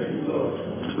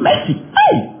 Mercy.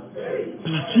 Hey.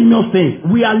 Blasphemous things.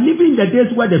 We are living the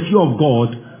days where the fear of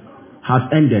God has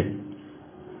ended.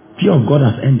 Fear of God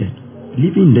has ended.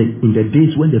 Living in the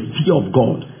days when the fear of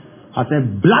God has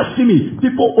ended. Blasphemy.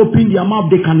 People open their mouth.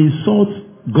 They can insult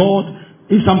God.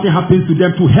 If something happens to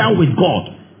them, to hell with God.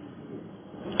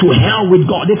 To hell with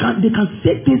God. They can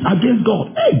say things against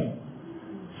God. Hey!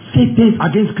 Say things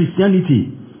against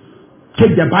Christianity.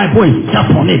 Take the Bible and step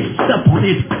on it. Step on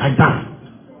it like that.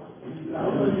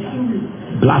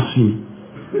 Blasphemy.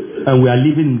 And we are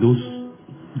living in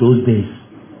those days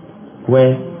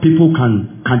where people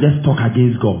can just talk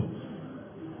against God.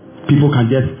 People can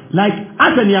just like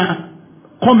Asenia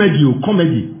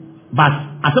comedy, but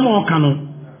as someone can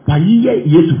why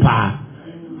yesu pa.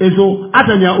 And so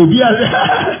Asenia Obia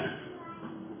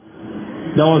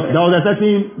there was a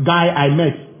certain guy I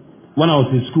met when I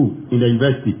was in school in the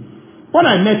university. When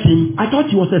I met him, I thought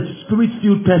he was a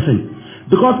spirit-filled person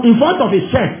because in front of his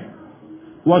shirt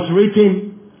was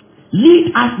written,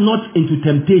 "Lead us not into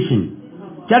temptation."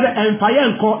 So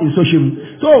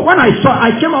when I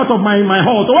came out of my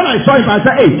hall. So when I saw him, I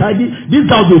said, "Hey, this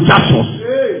guy will judge us."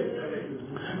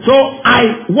 So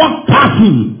I walked past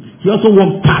him. He also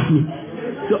walked past me.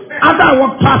 So after I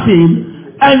walked past him,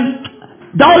 and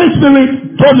the Holy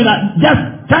Spirit told me that just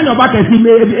turn your back and see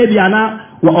maybe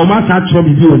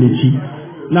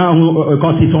now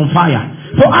because he's on fire.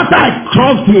 So after I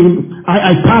crossed him,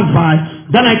 I passed by.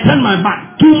 Then I turned my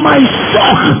back. To my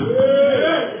shock,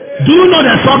 do you know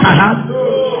the shock I had?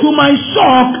 To my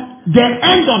shock, the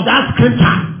end of that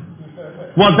scripture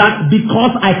was that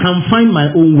because I can find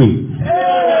my own way.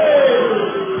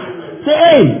 Say,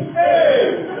 hey,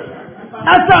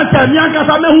 Esa tell me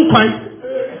ankasa me hu kwan.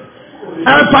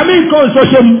 For me ko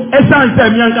social Esa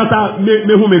tell me ankasa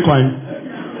me hu me kwan.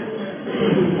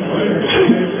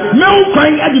 Me hu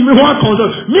kwan e di me hu akon so.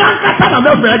 Me ankasa na me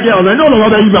fere girl no no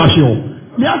what you ba shi o.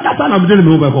 Me ankasa na me dey me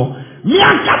hu be ko. Me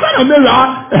ankasa na me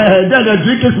ra the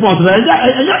drinking spot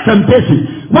and temptation.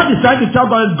 What is trying to tell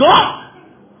God,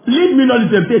 lead me not in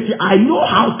temptation. I know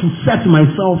how to set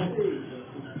myself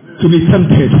to be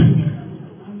tempted.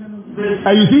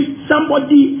 And you see,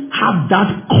 somebody have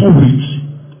that courage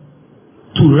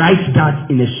to write that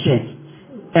in a shirt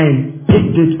and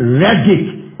picked it, read it,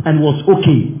 and was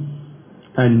okay,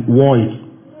 and wore it.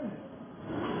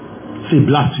 Say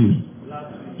blasphemy.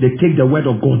 They take the word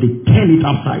of God, they turn it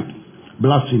upside.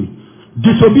 Blasphemy.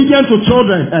 Disobedient to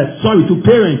children, to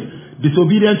parents.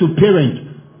 Disobedient to parents.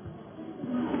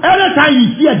 Anytime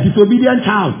you see a disobedient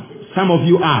child, some of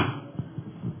you are,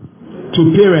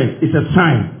 to parents, it's a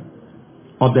sign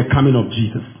of the coming of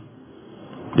Jesus.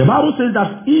 The Bible says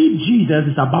that if Jesus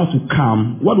is about to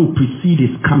come, what will precede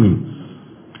his coming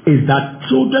is that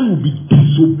children will be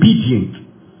disobedient.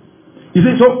 You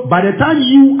see, so by the time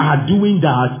you are doing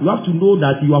that, you have to know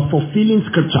that you are fulfilling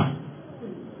scripture.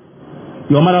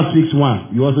 Your mother speaks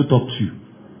 1, you also talk 2.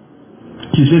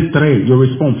 She says 3, you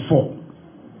respond 4.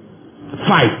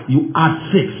 5, you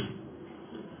add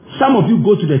 6. Some of you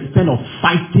go to the extent of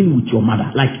fighting with your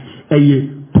mother, like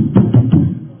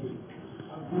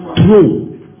throw.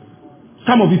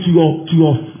 Some of you to your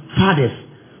fathers,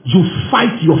 you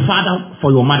fight your father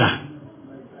for your mother.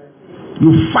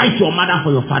 You fight your mother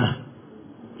for your father.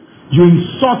 You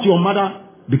insult your mother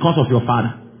because of your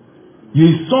father. You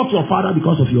insult your father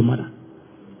because of your mother.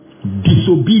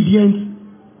 Disobedience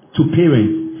to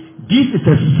parents. This is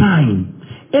a sign.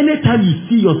 Anytime you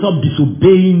see yourself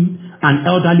disobeying an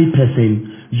elderly person,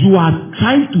 you are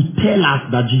trying to tell us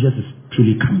that Jesus is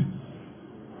truly coming.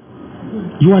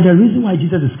 You are the reason why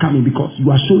Jesus is coming, because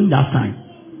you are showing that sign.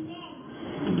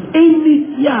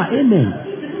 Amen.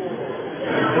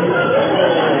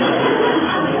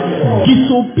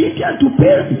 Disobedient to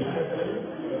parents.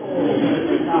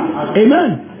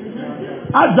 Amen.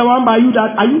 Ask the one by you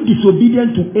that, are you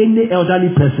disobedient to any elderly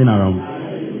person around?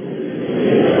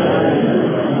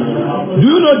 Do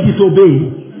you know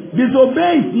disobey?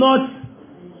 Disobey is not,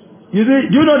 do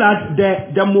you know that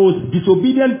the most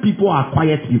disobedient people are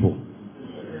quiet people?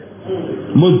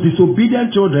 Most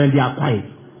disobedient children, they are quiet.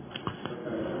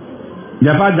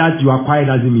 The fact that you are quiet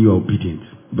doesn't mean you are obedient,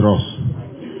 bros.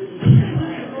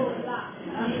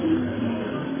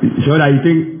 So that you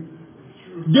think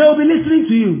they will be listening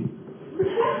to you.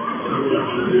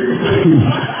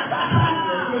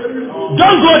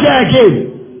 Don't go there again.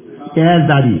 Yes,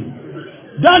 daddy.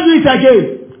 Don't do it again.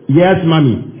 Yes,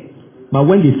 mommy. But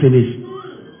when they finish,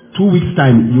 2 weeks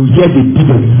time, you hear they did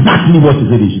exactly what you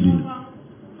said they should do.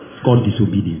 It's called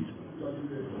disobedience.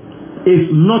 It's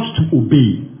not to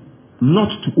obey. Not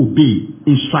to obey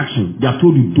instruction. They have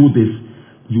told you do this,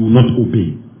 you will not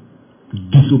obey.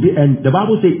 Disobey. And the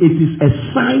Bible says it is a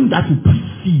sign that will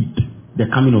precede the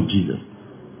coming of Jesus.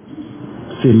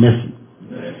 Say mercy.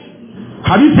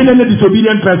 Have you seen any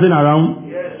disobedient person around?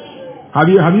 Yes. Have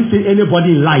you seen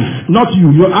anybody in life? Not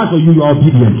you. You ask for you are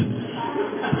obedient.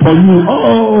 For you,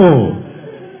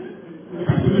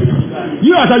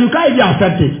 you can't even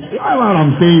accept it. You know what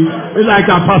I'm saying? It's like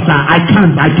a pastor. I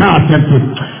can't accept it.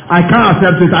 I can't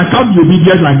accept it. I can't be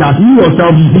obedient like that. You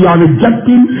yourself, you are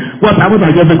rejecting what I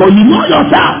just because you know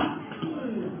yourself.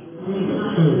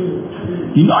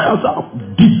 You know yourself.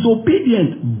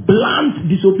 Disobedience, blunt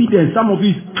disobedience. Some of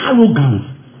it is arrogance,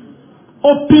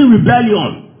 open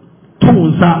rebellion.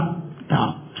 Don't have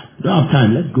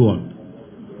time. Let's go on.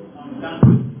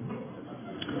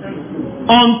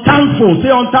 Unthankful.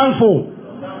 Say unthankful.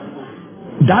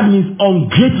 That means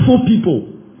ungrateful people.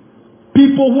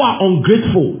 People who are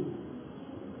ungrateful.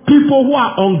 People who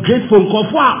are ungrateful.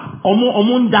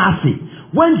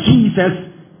 When Jesus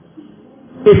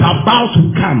is about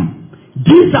to come,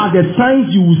 these are the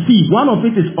signs you will see. One of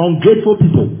it is ungrateful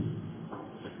people.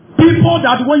 People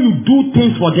that when you do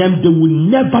things for them, they will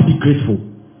never be grateful.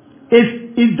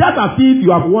 It's just as if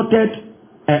you have watered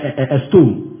a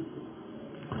stone.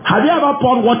 Have you ever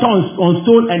poured water on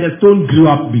stone and the stone grew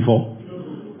up before?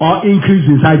 Or increased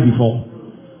in size before?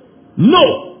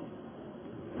 No.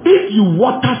 If you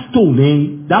water stone,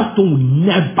 that stone will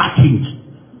never change.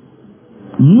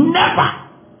 Never.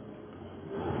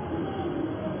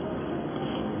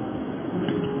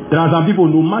 There are some people,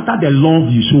 no matter the love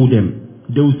you show them,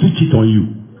 they will still cheat on you.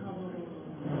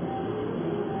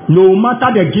 No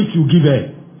matter the gift you give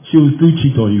her, she will still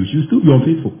cheat on you. She will still be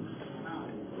unfaithful.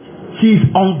 She is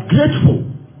ungrateful.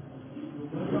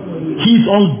 He is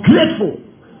ungrateful.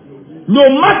 No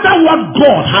matter what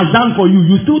God has done for you,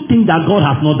 you still think that God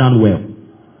has not done well.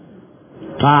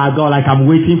 God, like I'm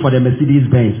waiting for the Mercedes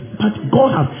Benz. But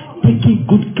God has taken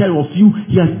good care of you.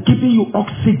 He has given you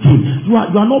oxygen. You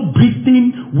are not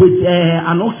breathing with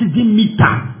an oxygen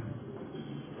meter.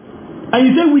 And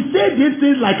you say, we say these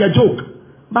things like a joke.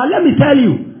 But let me tell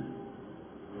you,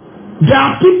 there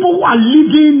are people who are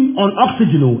living on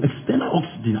oxygen, external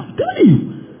oxygen. I'm telling you.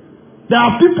 There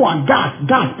are people on gas.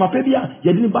 Papa,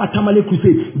 you didn't buy Tamale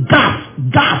Crusade. Gas.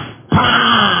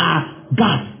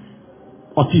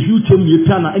 Or if you tell me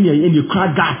and you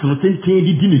cry gas, and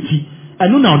dignity,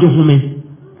 and now the woman,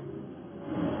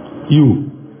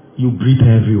 you breathe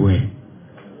everywhere.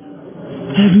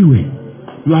 Everywhere.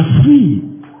 You are free.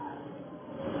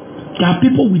 There are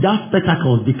people without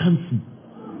spectacles, they can't see.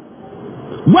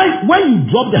 When you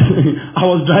drop that, I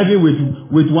was driving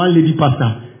with one lady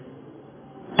pastor,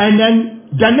 and then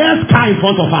the next car in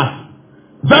front of us,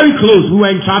 very close, we were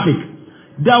in traffic.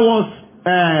 There was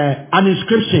an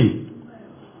inscription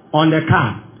on the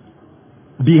car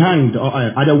behind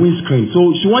at the windscreen.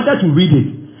 So she wanted to read it,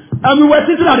 and we were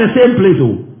sitting at the same place.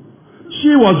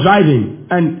 She was driving,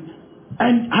 and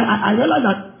I realized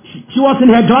that she was in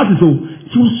her glasses. So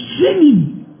she was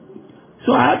shaking.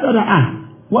 So I asked her,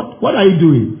 what are you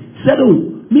doing? She said,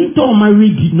 me to my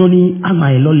rig noni and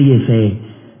my lolly say.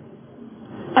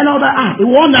 And I was like,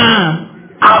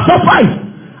 I'm surprised.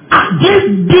 This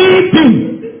big thing,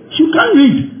 you can't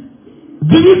read.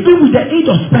 Big thing with the age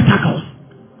of spectacles.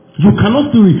 You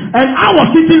cannot do it. And I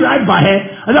was sitting right by her.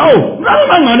 I said,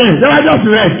 then I just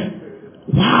read.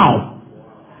 Wow.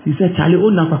 He said, Charlie,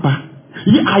 papa.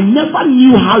 I never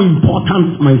knew how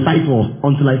important my sight was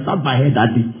until I sat by her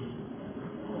that day.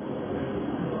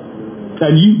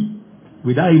 And you,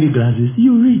 without any glasses,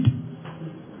 you read.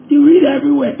 You read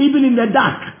everywhere. Even in the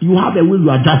dark, you have a way to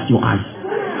adjust your eyes.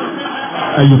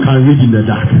 And you can read in the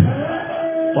dark.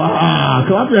 Wow,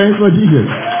 clap your hands for Jesus.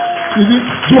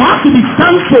 You have to be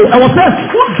thankful. I was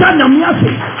saying, what done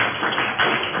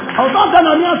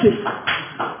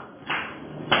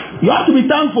You have to be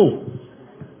thankful.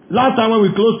 Last time when we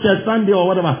closed church Sunday or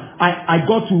whatever, I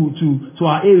got to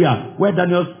our area where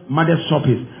Daniel's mother's shop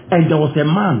is, and there was a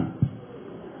man.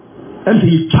 And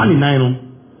he Charlie Nino,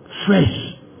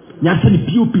 fresh. Nyasa the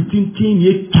POP tin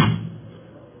ye cap.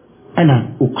 And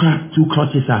okra 2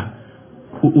 crutches are.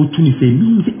 Utuni say,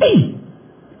 hey,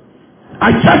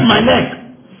 I checked my leg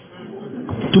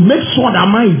to make sure that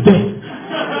mine is dead.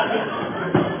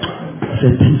 I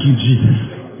said, thank you, Jesus.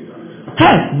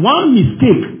 Hey, one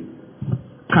mistake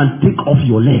can take off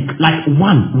your leg. Like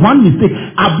one mistake.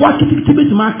 I bought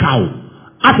it my cow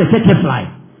as a second fly.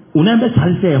 Unembe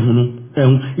say up,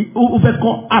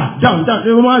 down.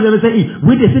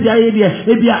 We they say the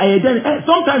idea.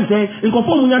 Sometimes in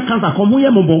conform with cancer, come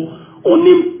here, Mumbo.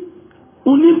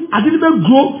 I didn't even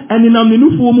grow and in a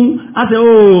new form. I say,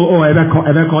 ever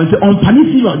call it on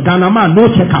Panisilo, Ganama, no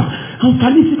check up. On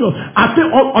Panisilo, I say,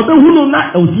 other who know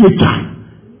not,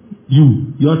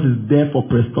 yours is there for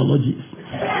Prestologists.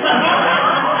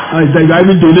 I say, I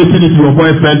mean, donating it to your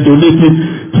boyfriend, donating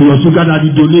to your sugar daddy,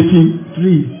 donating,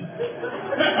 please.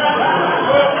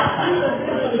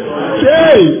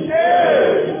 Hey!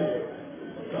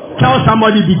 Tell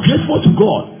somebody, be grateful to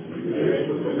God.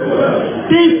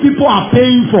 Things people are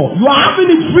paying for, you are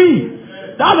having it free.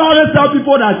 That's why I always tell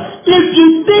people that if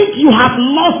you think you have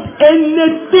lost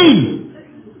anything,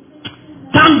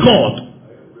 thank God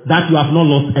that you have not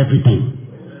lost everything.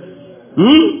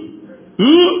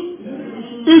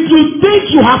 If you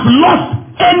think you have lost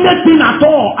anything at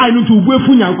all, I need to wait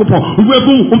for you because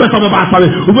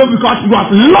you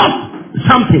have lost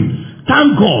something.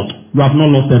 Thank God you have not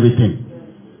lost everything.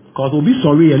 Because we'll be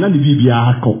sorry and then the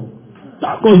BBR.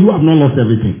 Because you have not lost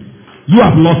everything. You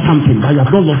have lost something, but you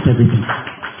have not lost everything.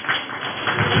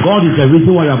 God is the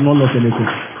reason why you have not lost anything.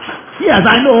 Yes,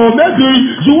 I know. Maybe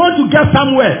you want to get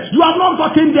somewhere. You have not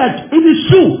gotten there. It is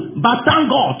true. But thank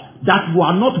God that you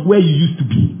are not where you used to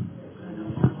be.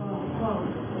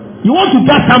 You want to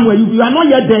get somewhere. You are not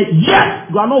yet there. Yes,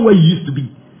 you are not where you used to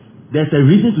be. There's a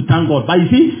reason to thank God. But you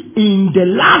see, in the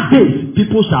last days,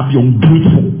 people shall be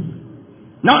ungrateful.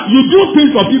 Now, you do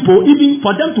things for people, even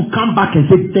for them to come back and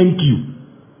say thank you.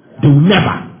 They will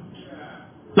never.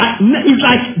 It's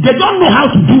like they don't know how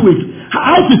to do it.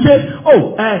 How to say,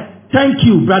 thank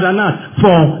you, Brother Nat,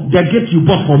 for the gift you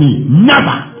bought for me.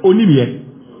 Never. Only me.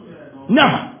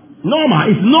 Never. Normal.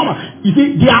 It's normal. You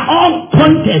see, they are all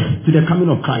pointers to the coming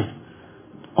of Christ.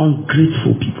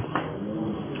 Ungrateful people.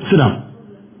 Sit down.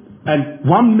 And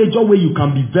one major way you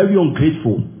can be very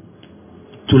ungrateful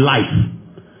to life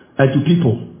and to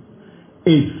people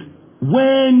is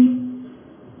when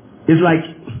it's like,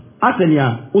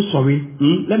 sorry,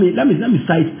 let me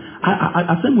cite.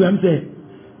 I said where I'm saying,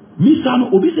 me son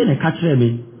obi say na catch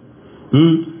me.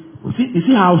 You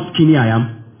see how skinny I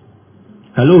am?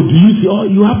 Hello, do you see? Oh,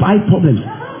 you have eye problems.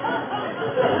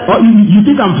 Oh, you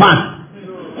think I'm fat?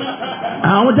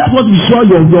 I just want to be sure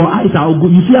your eyes are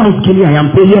good. You see how skinny I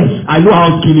am? Say yes, I know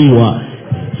how skinny you are.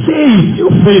 Say it, you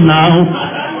free now.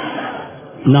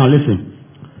 Now listen.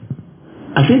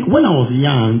 I think when I was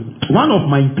young, one of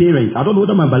my parents, I don't know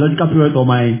whether my biological parent or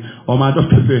my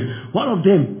adopted parent, one of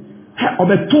them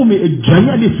told me a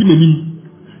giant thing.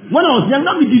 When I was young,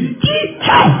 that me did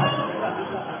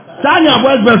Tanya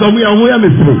boys best on me and we are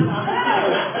missing.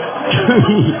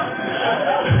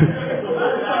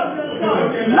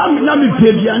 Let me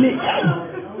pay you.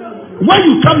 When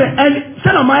you come and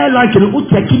send a mile like you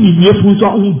taking me here from so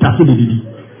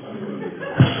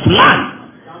flat.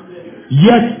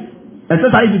 Yet,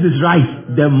 especially if it is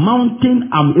right, the mountain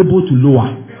I'm able to lower.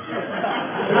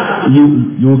 You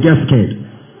will get scared.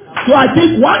 So I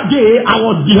think one day I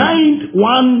was behind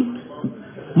one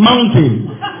mountain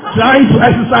trying to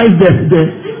exercise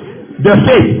the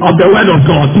faith of the word of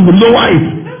God to lower it.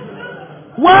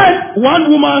 When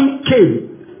one woman came,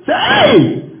 said,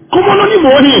 hey, come on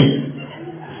morning.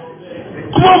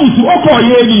 Come on to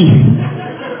Okoyeni.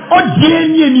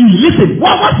 Listen,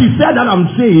 what he said that I'm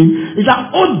saying is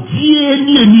that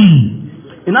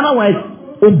in other words,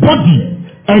 body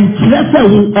and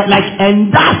like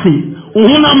and that's it.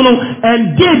 And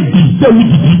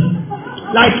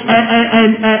like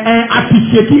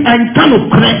appreciate and kind of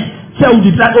correct.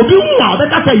 It is like it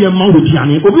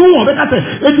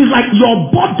is like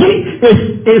your body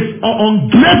is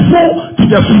ungrateful to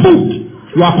the food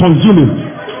you are consuming.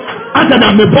 After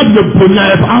that, my body will put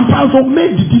I'm also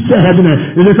made the teacher heaven.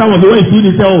 And the time of the way you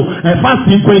say,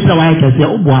 fasting, I can say,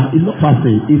 oh boy, it's not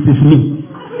fasting, it is me.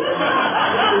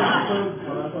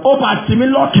 Oh, but me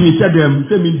lucky me said them,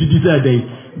 say me did this day.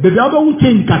 Baby, I don't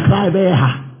change kakra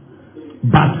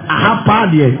but I have power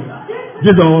there.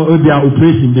 This is their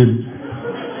operation then.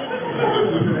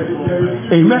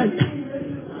 Amen.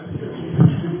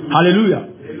 Hallelujah.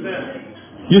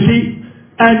 Amen. You see,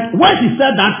 and when she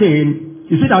said that thing,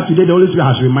 you see that today the Holy Spirit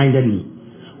has reminded me.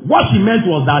 What she meant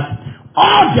was that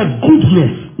all the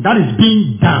goodness that is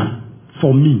being done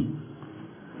for me,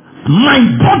 my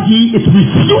body is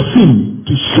refusing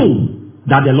to show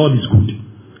that the Lord is good.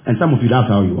 And some of you, that's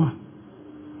how you are.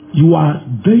 You are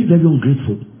very, very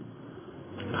ungrateful.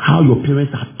 How your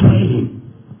parents are toiling,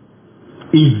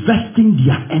 investing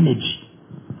their energy,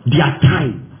 their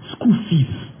time, school fees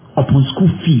upon school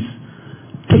fees,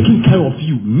 taking care of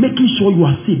you, making sure you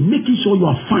are safe, making sure you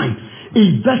are fine,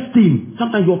 investing.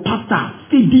 Sometimes your pastor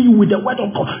feeding you with the word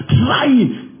of God,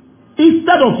 trying.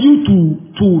 Instead of you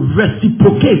to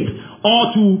reciprocate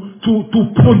or to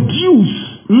produce.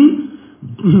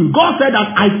 God said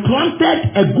that I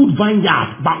planted a good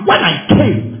vineyard, but when I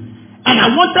came and I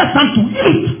wanted some to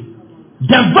eat,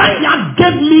 the vineyard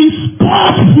gave me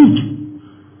spoiled fruit,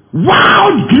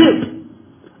 wild grape.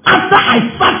 After I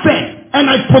suffered and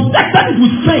I protected it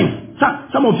with fence.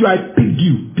 Some of you, I picked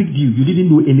you. You didn't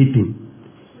know anything.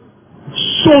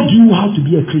 Showed you how to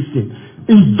be a Christian.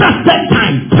 Invested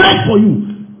time, prayed for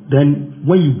you. Then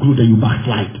when you grew, then you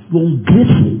backslide. You're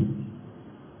ungrateful.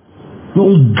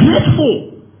 You're ungrateful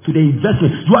to the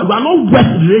investment. You are not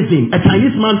worth raising. A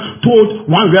Chinese man told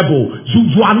one rebel,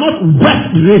 you are not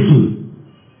worth raising.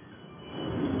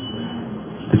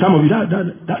 Some of you,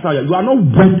 that's how you are not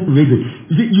worth raising.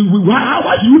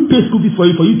 How do you pay school fees for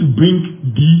you to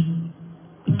bring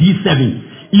D7,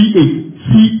 E8,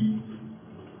 C?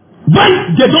 When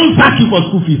they don't back you for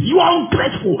school fees, you are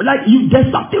ungrateful. Like there's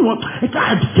something wrong.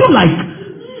 I feel like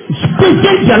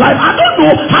spending their life. I don't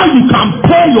know how you can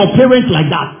pay your parents like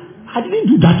that. I didn't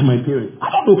do that to my parents. I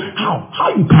don't know how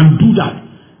you can do that.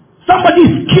 Somebody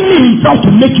is killing himself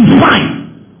to make you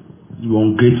fine. You are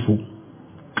ungrateful.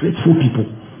 Grateful people.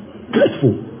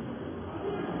 Grateful.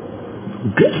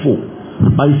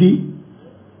 But you see,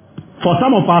 for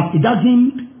some of us, it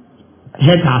doesn't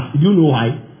hurt us. You know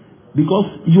why? Because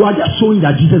you are just showing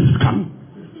that Jesus is coming.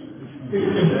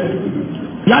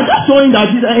 You are just showing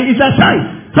that Jesus is a sign.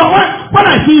 So when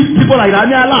I see people like that,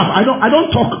 I laugh. I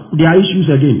don't talk their issues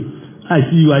again. I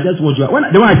see you. I just watch you. When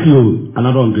I see you,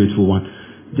 another ungrateful one,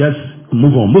 just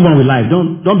move on with life.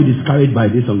 Don't be discouraged by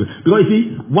this. Because you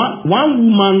see, one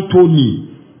woman told me,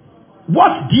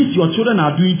 what these your children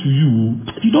are doing to you,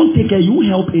 if you don't take care, you won't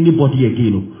help anybody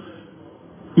again.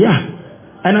 Yeah.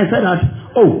 And I said that,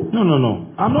 no.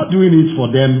 I'm not doing it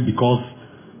for them because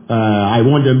I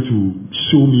want them to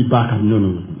show me back. No,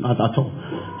 not at all.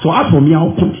 So as for me,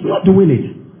 I'll continue doing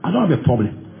it. I don't have a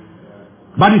problem.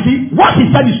 But you see, what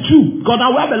he said is true. Because I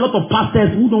have a lot of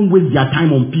pastors who don't waste their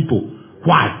time on people.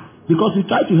 Why? Because we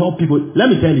try to help people. Let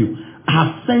me tell you, I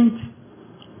have sent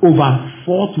over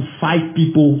 4 to 5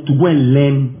 people to go and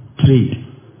learn trade.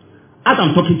 As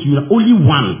I'm talking to you, only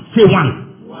one. Say one.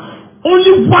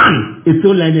 Only one is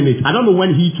still learning it. I don't know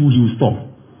when he will stop.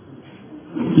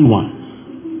 Only one.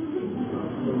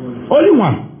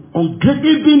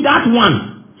 Even that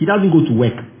one, he doesn't go to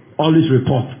work. Always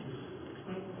report.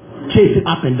 Chase it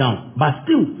up and down. But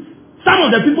still, some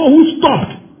of the people who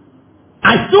stopped,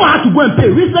 I still had to go and pay.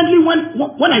 Recently,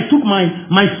 when I took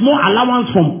my small allowance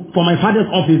from my father's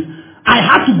office, I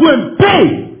had to go and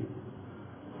pay.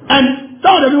 And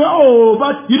some of the people,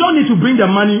 but you don't need to bring the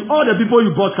money. All the people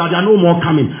you bought, there are no more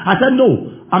coming. I said,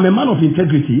 no, I'm a man of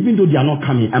integrity. Even though they are not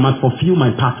coming, I must fulfill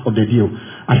my part of the deal.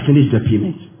 I finished the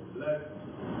payment.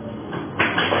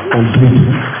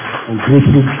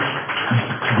 Ungrateful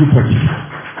group of people.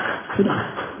 So that,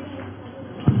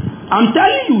 I'm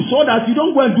telling you so that you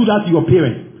don't go and do that to your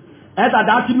parents. But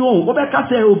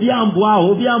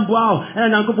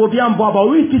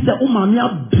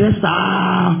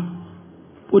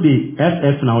what the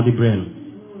FF now the brain?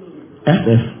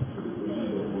 FF.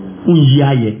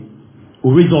 Unyaye.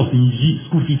 O results in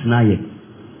school fees na ye.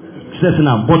 Says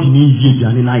na body ni ye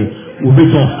jani na ye. O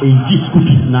results in school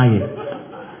fees na ye.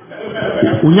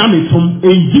 Unyame tum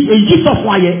eji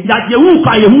software ye. That ye wu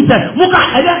ka ye hu se. Muka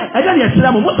eden ye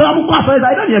sremo. Muka mu kwa so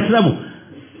eden ye sremo.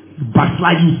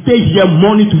 Backslide, you stay here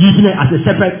morning to evening as a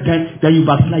shepherd, then you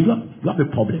backslide. You have a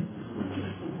problem.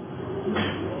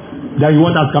 Then you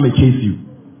want us to come and chase you.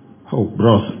 Oh,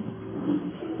 bros,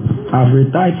 I've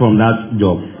retired from that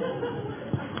job.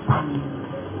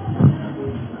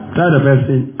 Tell the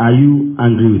person, are you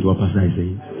angry with what Pastor is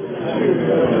saying?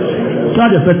 Tell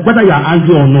the person, whether you are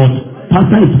angry or not,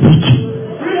 Pastor is preaching.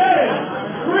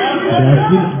 They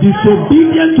are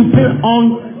disobedient to pay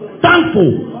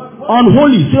unthankful.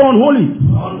 Unholy, say unholy.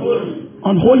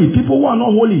 Unholy. People who are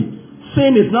not holy.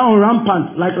 Sin is now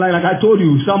rampant. Like I told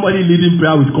you, somebody leading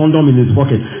prayer with condom in his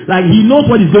pocket. Like he knows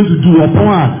what he's going to do.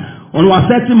 On was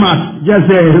 30 March, just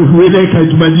we like to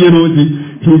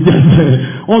he just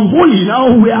unholy.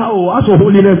 Now we are also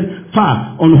holiness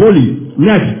far unholy.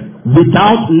 Next,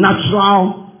 without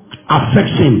natural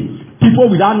affection. People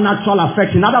without natural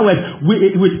affection. In other words,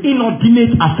 with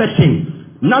inordinate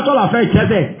affection. Natural affection,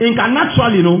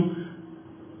 naturally, you know.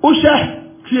 Ushe,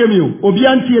 tear me,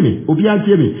 obian tear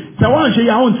me. So one say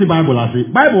your own Bible say.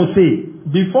 Bible say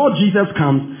before Jesus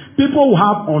comes, people will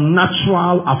have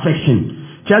unnatural affection.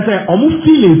 Just say,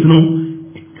 feelings no,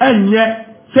 and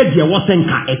yet said there wasn't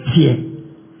a tear.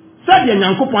 Said the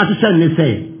Yanko Partition, they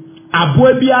say,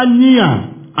 Abuebia Nia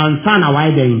and Sana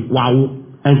Widen, wow,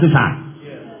 and sister.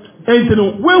 And you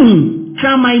know, when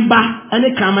come my bar,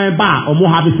 any come my bar, or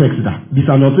more having sex, these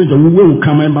are not things that we will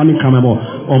come and banning come or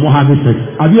more having sex.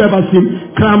 Have you ever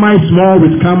seen Carmine small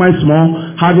with Carmine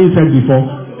small having sex before?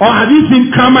 Or have you seen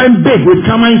Carmine big with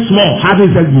Carmine small having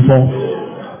sex before?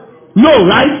 No,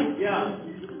 right?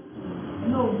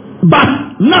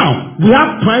 But now we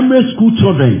have primary school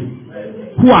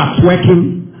children who are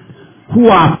twerking, who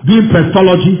are doing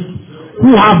pressologists,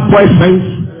 who have boyfriends,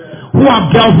 who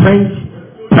have girlfriends.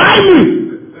 Primary.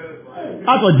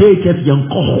 After they get young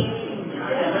couple.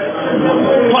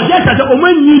 Forget that the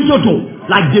women need to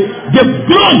like they've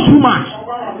grown too much.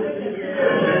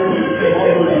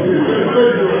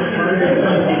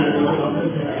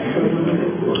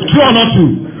 True or not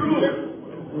true?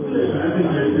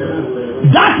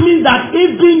 That means that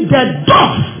even the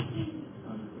dogs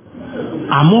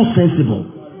are more sensible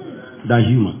than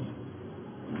humans.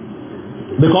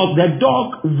 Because the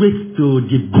dog waits till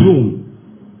they grown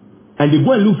and they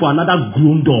go and look for another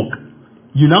grown dog.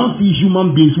 You now see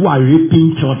human beings who are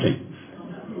raping children.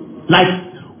 Like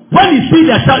when you see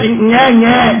the child, then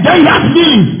you have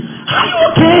feelings. Are you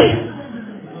okay?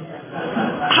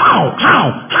 How?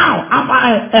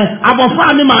 I'm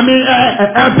finding mommy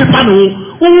people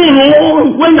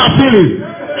when you're feeling.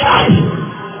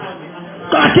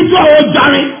 I think you're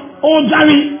old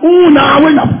Jerry. Now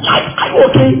when are you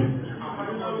okay?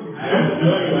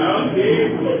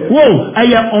 Whoa,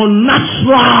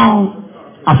 unnatural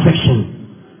affection.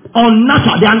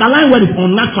 Unnatural. The underlying word is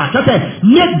unnatural. Just say,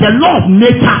 the law of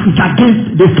nature is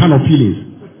against this kind of feelings.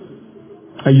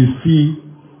 And you see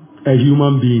a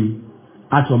human being.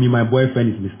 As for me, my boyfriend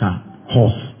is Mr.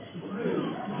 Horse.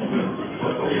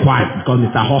 Why? Because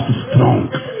Mr. Horse is strong.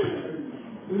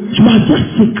 You are just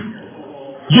sick.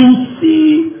 You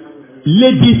see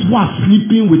ladies who are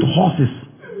sleeping with horses.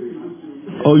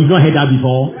 Oh, you've not heard that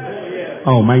before?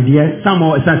 Oh, my dear. Some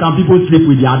people sleep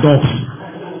with their dogs.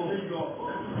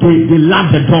 They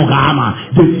love the dog armor.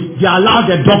 They allow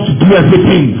the dog to do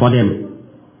everything for them.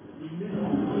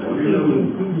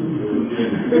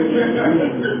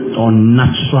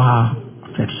 Unnatural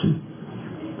affection.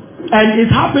 And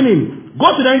it's happening.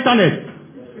 Go to the internet.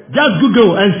 Just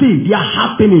Google and see. They are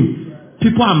happening.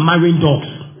 People are marrying dogs.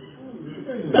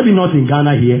 Maybe not in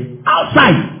Ghana here.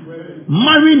 Outside.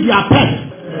 Marrying their pets.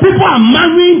 People are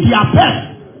marrying their pets.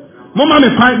 Mama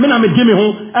me cry, me na me give me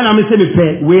home, and I me say me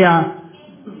pet. We are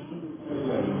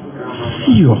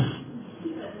serious.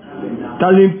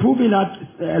 That's improving that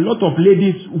a lot of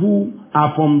ladies who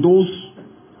are from those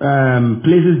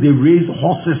places they raise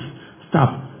horses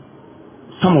stuff.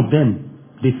 Some of them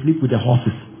they sleep with the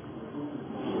horses.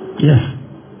 Yes.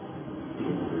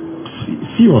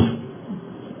 Serious.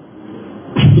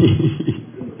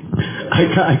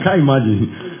 I can't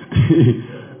imagine.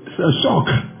 It's a shock.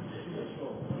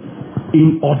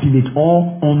 Inordinate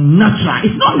or unnatural.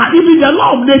 It's not like even the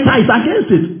law of nature is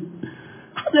against it.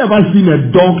 Have you ever seen a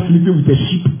dog sleeping with a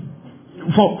sheep?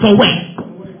 For when?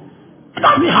 It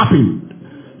doesn't happen.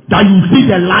 That you see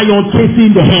the lion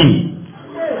chasing the hen.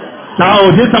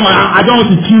 Now this time I don't want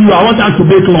to kill you. I want us to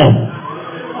make love.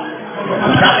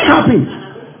 It doesn't happen.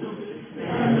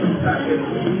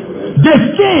 They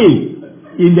stay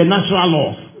in the natural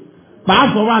laws. But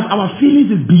as for us, our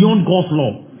feelings is beyond God's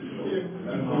law.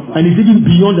 And it's even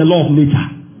beyond the law of nature.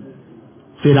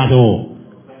 Say that all.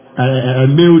 A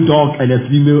male dog and a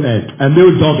female a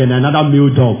male dog and another male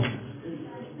dog.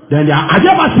 Then have you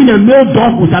ever seen a male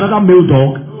dog with another male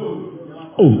dog?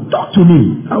 Oh, talk to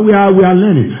me. We are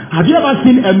learning. Have you ever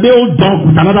seen a male dog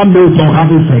with another male dog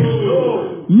having sex?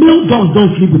 Male dogs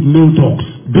don't sleep with male dogs.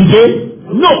 Do they?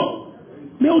 No.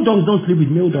 Male dogs don't sleep with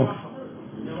male dogs.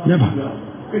 Never.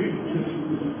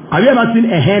 Have you ever seen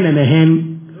a hen and a hen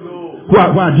who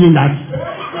are doing that?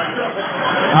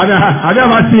 Have you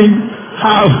ever seen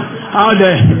how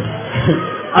the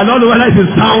I don't know whether it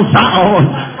sounds or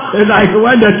it's like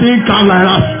when the thing comes like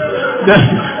that.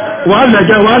 One leg,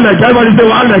 everybody say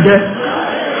one leg.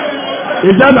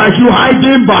 It's just like you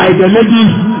hiding by the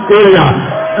lady's area.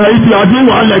 If you are doing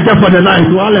one leg for the night,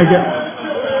 one leg.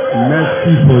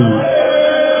 Mercy for you.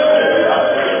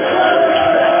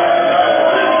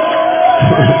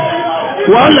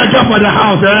 One leg for the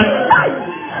house,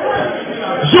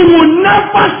 You will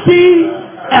never see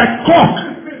a cock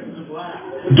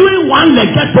doing one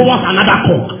leg towards another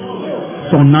cock.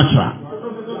 So natural.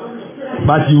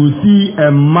 But you will see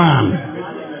a man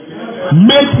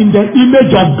made in the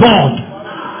image of God,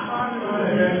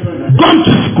 gone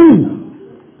to school,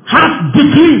 has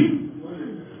degree,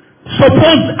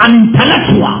 supposed an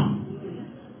intellectual,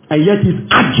 and yet is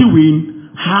arguing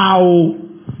how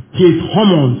his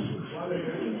hormones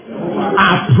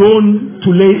are prone to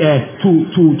lay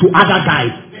to other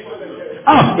guys.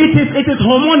 Oh, it is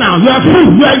hormonal. You are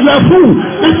fool. You are fool.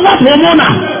 It's not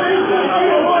hormonal.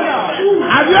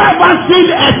 Have you ever seen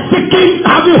a chicken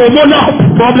having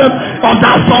hormonal problem of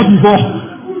that sort before?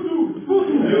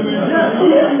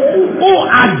 Oh,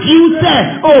 argue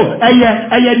the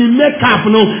makeup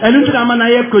no, and into the man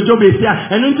I kojo besia,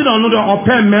 and into the another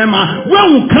open mema. Where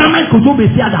will come kojo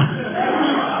besia?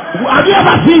 Have you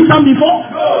ever seen some before?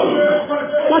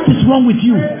 What is wrong with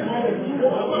you?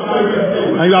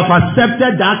 And you have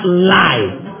accepted that lie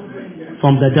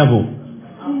from the devil.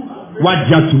 What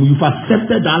just you've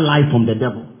accepted that lie from the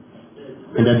devil,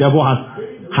 and the devil has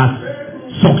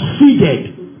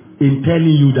succeeded in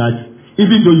telling you that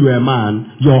even though you are a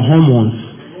man, your hormones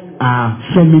are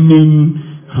feminine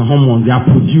hormones. They are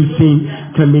producing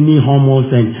feminine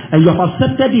hormones, and you have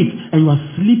accepted it, and you are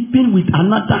sleeping with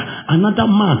another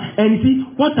man. And you see,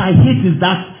 what I hate is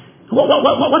that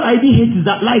what I really hate is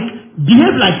that, like,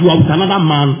 behave like you are with another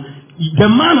man. The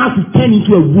man has to turn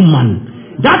into a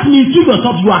woman. That means you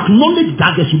yourself, you acknowledge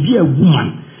that there should be a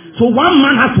woman. So one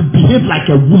man has to behave like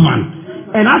a woman.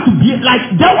 And has to be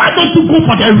like, then why don't you go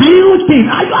for the real thing?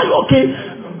 Are you okay?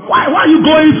 Why are you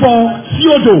going for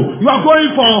pseudo? You are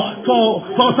going for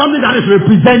something that is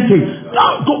representing.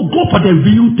 No, go for the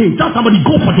real thing. Tell somebody,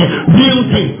 go for the real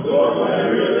thing.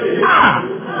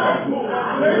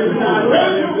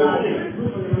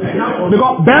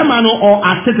 Because Berman or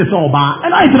Asset or bar,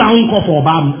 and I did not call for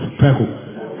bar preco.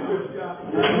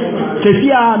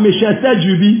 Cecilia Michelle said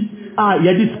you be.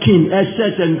 Yeah, this skin,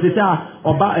 shirt, and they say,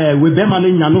 we be man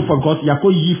in Yano for God,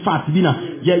 Yako ye fat, Vina,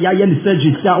 the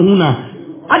surgery,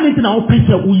 I need to know,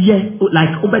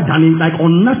 like, obedani, like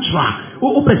unnatural,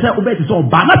 obed is all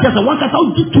bad. Not just one cat,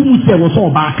 I'll get 2 weeks there was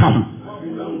all bad come.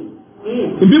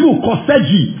 In people who cause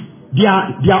surgery, they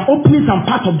are opening some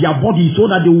part of their body so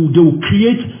that they will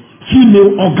create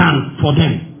female organs for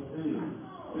them.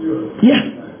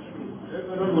 Yeah.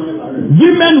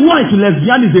 Women who are into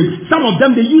lesbianism, some of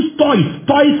them they use toys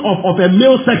of a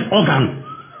male sex organ.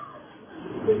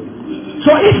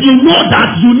 So if you know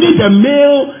that you need a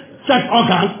male sex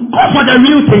organ, go for the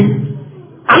real thing.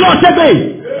 Hello, Sebe.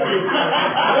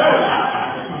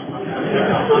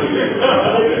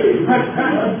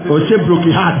 Oh, she broke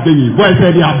your heart, baby. Boy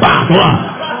said they are bad.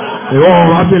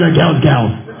 Oh, I've been a girl.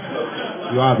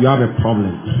 You have a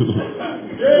problem.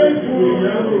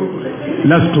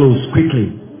 Let's close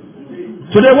quickly.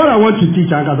 Today, what I want to teach,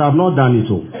 because I have not done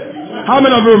it all. How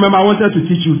many of you remember I wanted to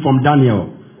teach you from Daniel,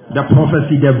 the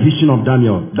prophecy, the vision of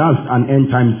Daniel? That's an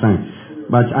end time sign.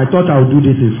 But I thought I would do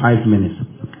this in 5 minutes.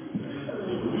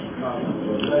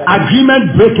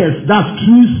 Agreement breakers, that's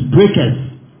truce breakers.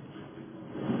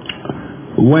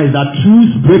 Where is that?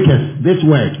 Truce breakers. This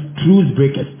word, truce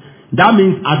breakers. That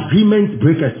means agreement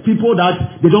breakers. People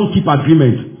that they don't keep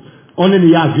agreement. Only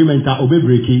the agreement are obey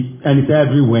breaking, and it's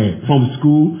everywhere. From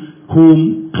school,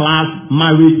 home, class,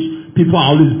 marriage, people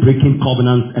are always breaking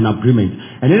covenants and agreements.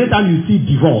 And anytime you see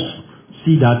divorce,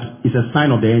 see that it's a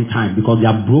sign of the end time because they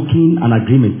are breaking an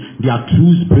agreement. They are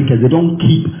truce breakers. They don't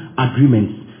keep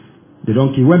agreements. They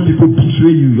don't keep. When people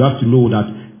betray you, you have to know that.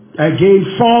 Again,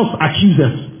 false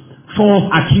accusers.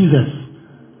 People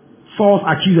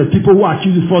who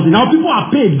accuse you falsely. Now people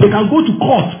are paid. They can go to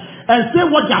court and say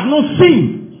what they have not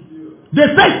seen. They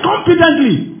say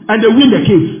confidently and they win the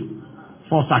case.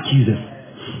 False accusers.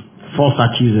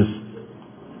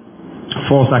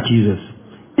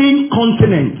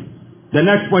 Incontinent. The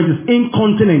next point is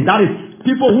incontinent. That is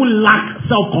people who lack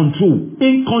self-control.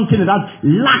 Incontinent. That's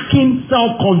lacking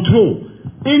self-control.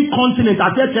 Incontinent.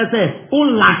 I just say, who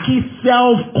lacking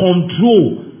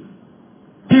self-control.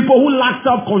 People who lack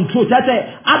self-control. Just say,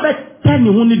 I bet 10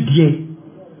 you only dear.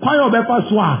 Why you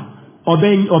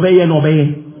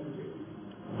obey?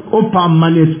 Open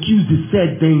man excuse the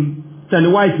said thing. Tell the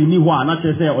wife you need one, not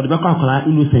just say, or the back of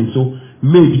innocent, so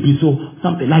maybe so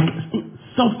something like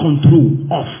self-control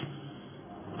off.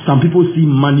 Some people see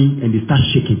money and they start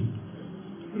shaking.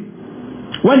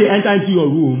 When they enter into your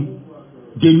room,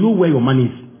 they know where your money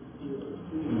is.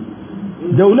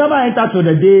 They will never enter till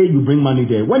the day you bring money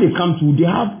there. When they come to, they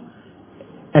have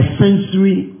a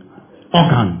sensory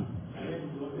organ,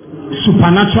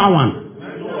 supernatural one.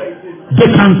 They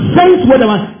can sense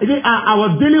whatever. I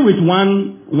was dealing with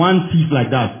one thief like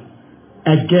that.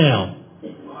 A girl.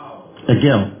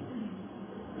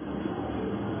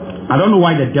 I don't know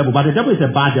why the devil, but the devil is a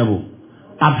bad devil.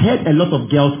 I've heard a lot of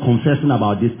girls confessing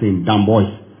about this thing, damn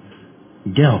boys.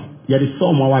 Girl, yeah, they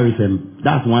saw my wife with them.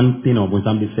 That's one thing of when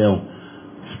somebody sell.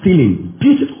 Stealing.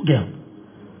 Beautiful girl.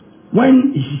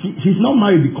 When she's not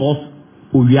married because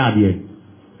we are there.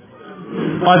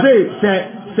 Or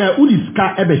say who is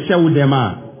ever share with them,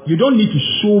 you don't need to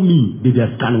show me the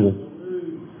scan.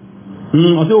 I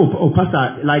say, oh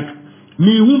pastor, like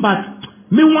me but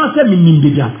me want say me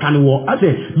the scan. I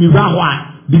say me rahwa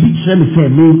bibi tell me say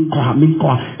me ko.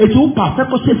 It's all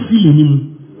perfect say feeling him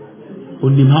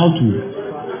on him how to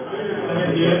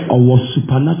our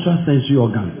supernatural sensory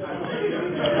organ.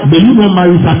 May you not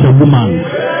marry such a woman.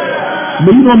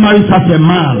 May you not marry such a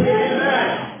man.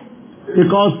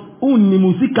 Because only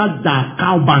musical da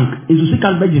cow bank is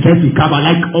musical vegetarian cover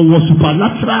like our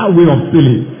supernatural way of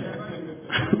feeling.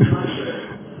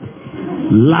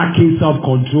 Lacking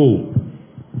self-control.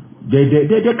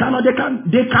 They cannot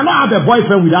have a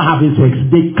boyfriend without having sex.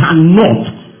 They cannot.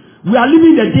 We are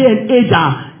living the day and age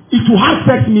if to have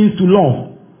sex means to love.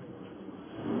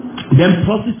 Then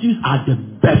prostitutes are the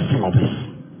best lovers.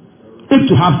 If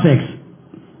to have sex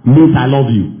means I love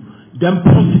you, then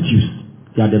prostitutes,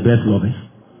 they are the best lovers.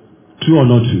 True or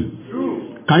not true?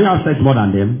 True. Can you have sex more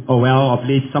than them? Oh well, of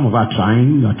late some of us are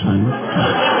trying. You are trying.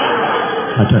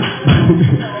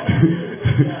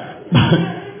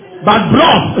 But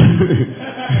bros,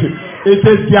 it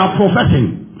is their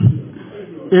profession.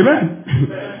 Amen.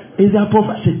 It's their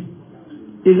profession.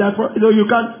 You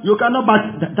cannot.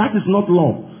 But that is not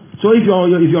love. So if your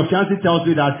fiancé tells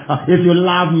you that if you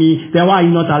love me, then why are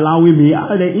you not allowing me?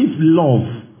 If love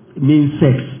means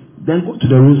sex, then go to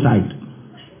the roadside.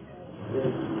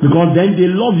 Because then they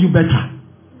love you better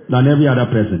than every other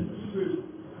person.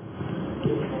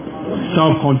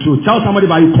 Self-control. Tell somebody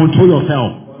about you, control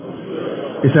yourself.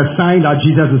 It's a sign that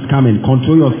Jesus is coming.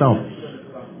 Control yourself.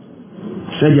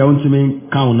 Said you want to me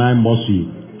count 9 bossy.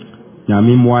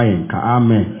 Amen.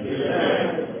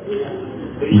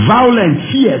 Violent,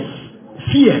 fierce.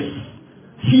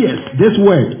 This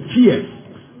word, fierce.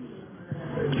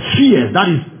 That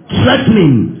is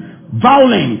threatening,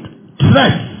 violent,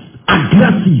 threat,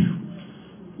 aggressive.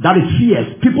 That is fierce.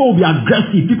 People will be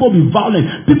aggressive. People will be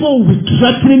violent. People will be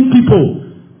threatening people.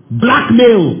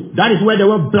 Blackmail. That is where the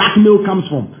word blackmail comes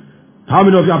from. How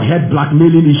many of you have had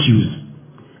blackmailing issues?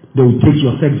 They will take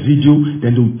your sex video,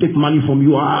 then they will take money from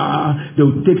you. They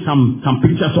will take some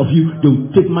pictures of you. They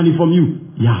will take money from you.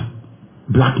 Yeah.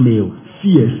 Blackmail.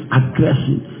 Fierce.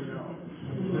 Aggressive.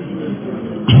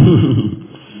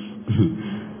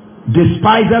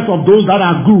 Despisers of those that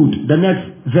are good. The next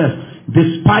verse.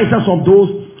 Despisers of those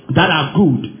that are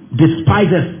good.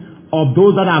 Despisers of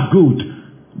those that are good.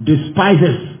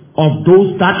 Despisers of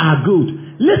those that are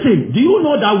good. Listen, do you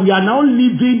know that we are now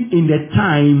living in the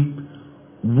time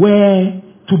where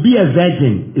to be a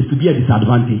virgin is to be a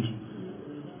disadvantage?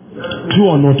 True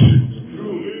or not true?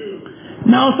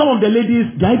 Now some of the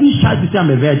ladies, they are even shy to say I'm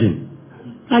a virgin.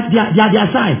 Like they are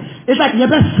shy. It's like you're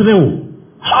best thrill.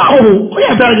 Oh,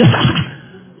 you're virgin.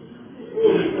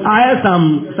 I have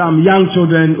some young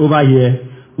children over here.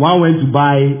 One went to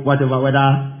buy whether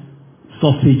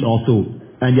sausage or so.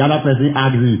 And the other person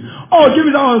asked me, oh, give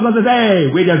me some sausage. Hey,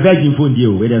 where the virgin phone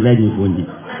deal? Where the virgin phone deal?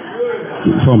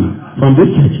 From this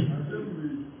church.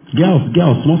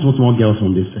 Girls, small girls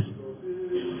from this church.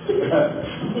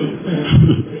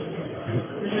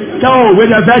 So, where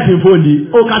the virgin phone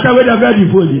deal? Oh, Kata, where the virgin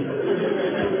phone deal?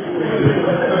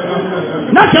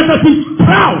 Not just that she's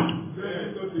proud.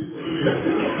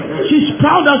 She's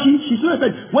proud that she's so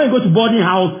excited. When you go to boarding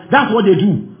house, that's what they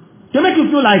do. They make you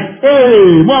feel like,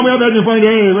 hey, mom, we're virgin phone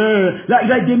deal.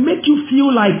 Like they make you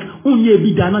feel like, oh, yeah,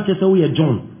 be done, not just a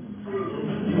John.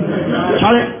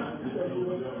 Charlie,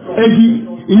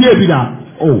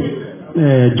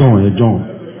 John.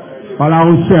 But I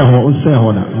will say her.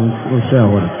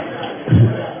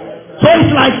 So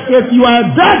it's like if you are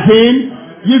a virgin,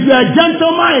 if you are a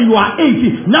gentleman and you are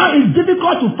 18, now it's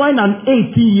difficult to find an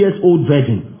 18-year-old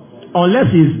virgin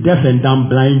unless he's deaf and dumb,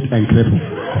 blind and crippled.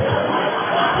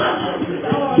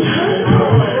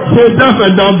 He's deaf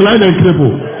and dumb, blind and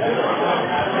crippled.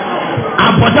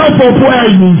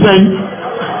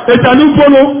 It's a new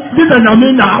follow. This is a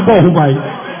main about who buy.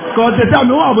 Because they tell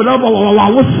me, oh, but I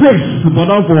was 6, but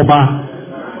I'm for bar.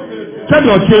 Tell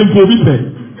your chain for me.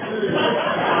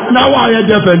 Now I am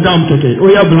deaf and dumb, okay? Oh,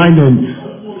 you're blind and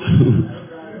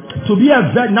To be a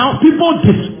virgin. Now people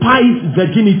despise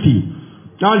virginity.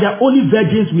 Now the only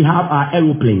virgins we have are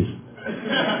aeroplanes.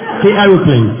 Say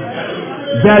aeroplanes.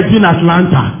 Virgin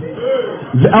Atlanta.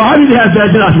 How did they have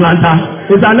Virgin Atlanta?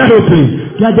 It's an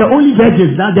aeroplane. They are the only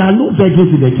virgins. Now there are no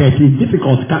virgins in the church. It's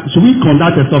difficult. Should we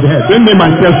conduct a stuff here? Bring me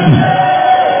myself too.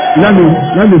 Let me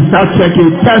start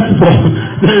checking. Test for.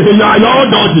 You're all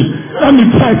dodgy. Let me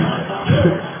test.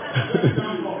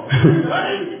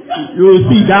 You will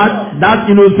see that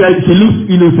innocent. She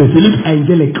looks innocent. She looks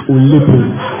angelic. Olepo.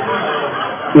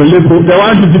 The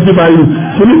one who's sitting by you.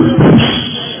 She looks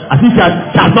as if she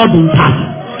has not been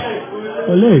touched.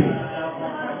 Ole.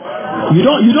 You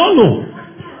don't know.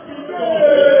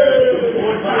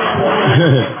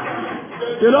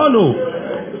 You don't know.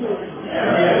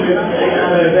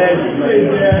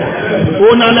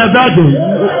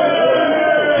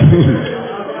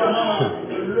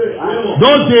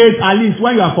 Those days, at least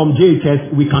when you are from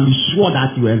JHS, we can be sure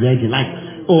that you are a virgin. Like,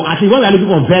 I think when we are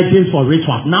looking for virgins for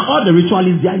rituals, now all the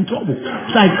ritualists, they are in trouble.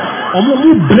 It's like, because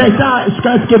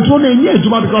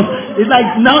it's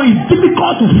like now it's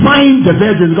difficult to find the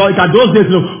virgins. Because at those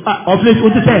days, of late,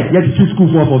 what you say? Yes, it's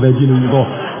school for virgin, you go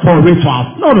for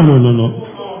rituals. No.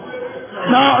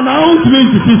 Now to me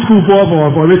to see school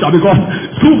for ritual because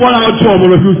school for our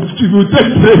trouble. If you take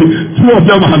two of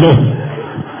them are not.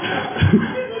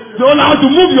 So now to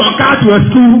move your car to a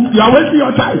school, you are wasting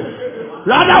your time.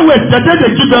 Rather wait, the day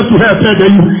they give them to her,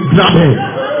 then you grab her.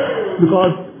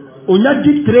 Because on your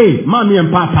big tray, mommy and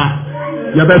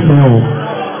papa, you better know.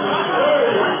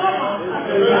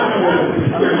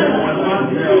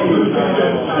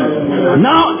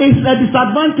 Now it's a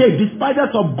disadvantage, despite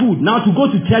that of good. Now to go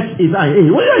to church is when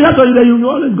you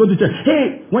always go to church.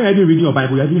 Hey, when you're reading your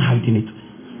Bible, you're hiding it.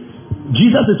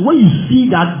 Jesus says, when you see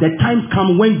that the times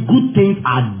come when good things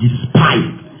are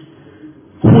despised,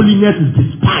 holiness is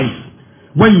despised.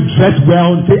 When you dress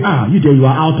well, you say, you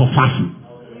are out of fashion.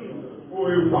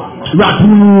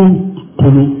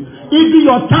 Even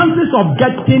your chances of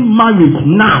getting married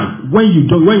now, when you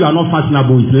are not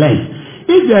fashionable, is less.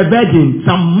 If you're a virgin,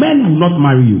 some men will not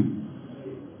marry you.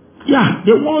 Yeah,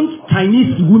 they want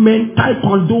Chinese women,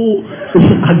 taekwondo,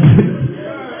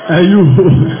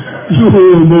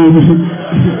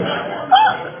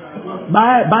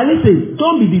 but listen,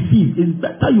 don't be deceived. It's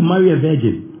better you marry a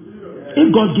virgin.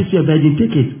 If God gives you a virgin,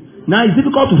 take it. Now it's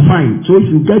difficult to find. So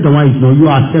if you get the one, you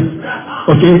accept.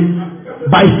 Okay?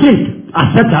 By faith,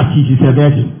 accept that she is a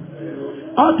virgin.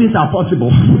 All things are possible.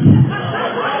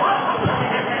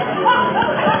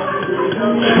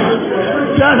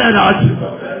 Tell her that,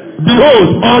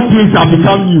 behold, all things have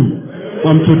become new.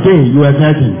 From today, you are a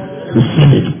virgin. You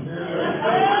feel it.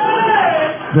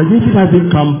 Virginity doesn't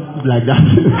come like that.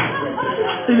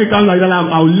 If it comes like that,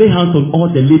 I'll lay hands on all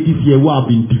the ladies here who have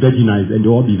been virginized and they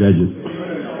all be virgins.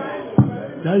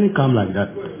 It doesn't come like that.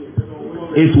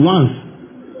 It's once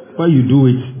when you do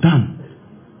it, done.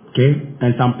 Okay?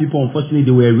 And some people, unfortunately,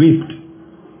 they were raped.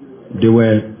 They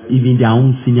were even their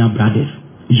own senior brothers.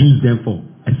 Use them for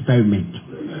experiment.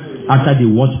 After they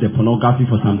watch the pornography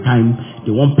for some time,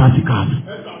 they want particles.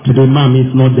 Today, mom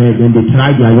is not there, then they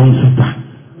try their young sister.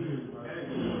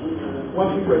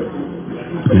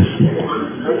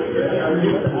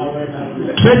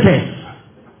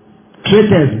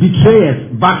 Traitors, betrayers,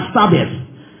 backstabbers.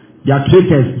 They are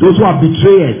traitors. Those who are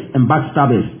betrayers and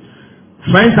backstabbers.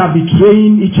 Friends are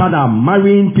betraying each other,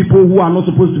 marrying people who are not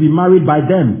supposed to be married by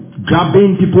them,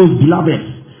 grabbing people's beloveds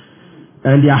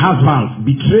and their husbands.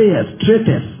 Betrayers,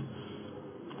 traitors.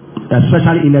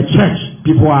 Especially in the church,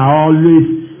 people are always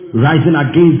rising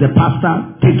against the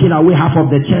pastor, taking away half of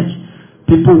the church.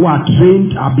 People who are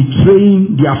trained are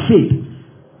betraying their faith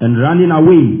and running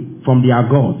away from their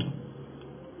God.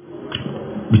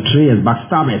 Betrayers,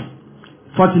 backstabbers.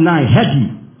 49,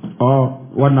 heady. Or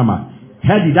what number?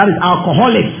 Heady, that is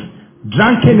alcoholics,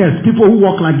 drunkenness, people who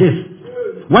walk like this.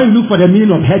 When you look for the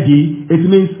meaning of heady, it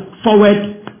means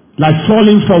forward, like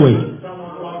falling forward.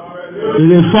 It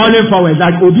means falling forward,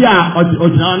 like Obia or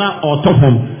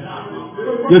Topham.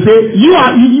 You say, you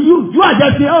are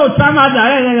just saying,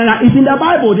 it's in the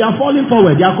Bible, they are falling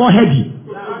forward, they are called heady.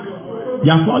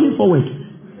 They are falling forward.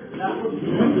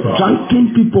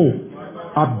 Drunken people,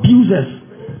 abusers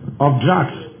of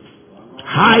drugs,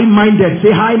 high-minded,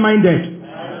 say high-minded.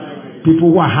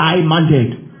 People who are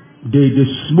high-minded, they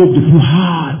smoke the food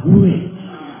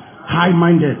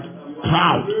high-minded,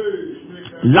 proud,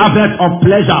 lovers of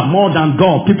pleasure more than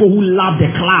God. People who love the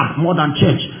club more than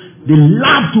church. They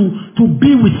love to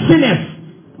be with sinners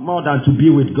more than to be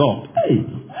with God. Hey,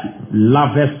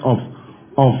 lovers of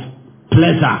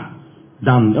pleasure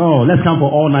than let's come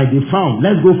for all night. They found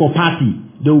let's go for party.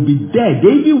 they will be there.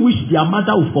 They even wish their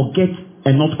mother would forget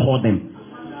and not call them.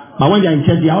 But when they are in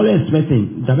church, they are always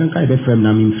expecting.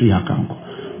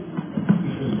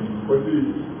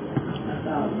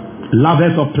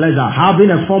 Lovers of pleasure, having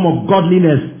a form of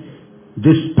godliness,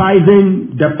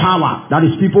 despising the power. That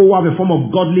is, people who have a form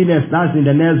of godliness. That's in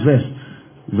the next verse.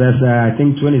 Verse, I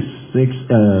think 26,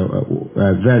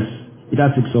 verse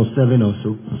either 6 or 7 or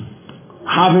so.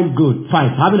 Having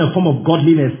a form of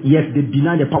godliness, yet they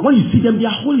deny the power. When you see them, they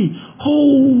are holy.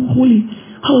 Oh, holy.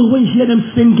 Oh, when you hear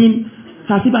them singing,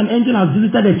 it's as if an angel has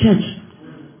visited the church.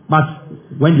 But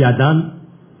when they are done,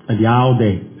 and they are out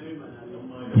there,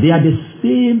 they are the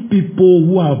same people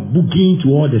who are boogieing to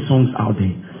all the songs out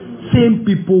there. Same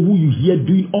people who you hear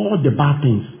doing all the bad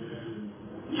things.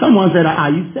 Someone said,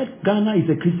 you said Ghana is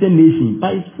a Christian nation,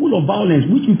 but it's full of violence.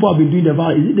 Which people have been doing the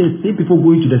violence? Is it the same people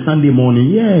going to the Sunday morning?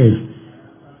 Yes.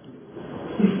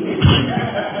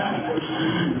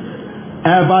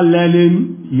 Ever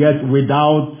learning, yet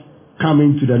without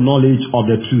coming to the knowledge of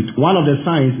the truth. One of the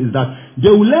signs is that they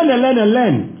will learn and learn and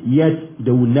learn, yet they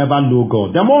will never know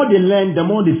God. The more they learn, the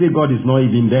more they say God is not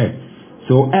even there.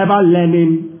 So ever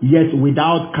learning, yet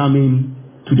without coming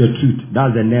to the truth.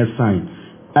 That's the next sign.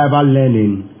 Ever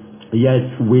learning,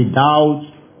 yet without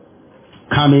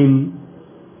coming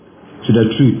to the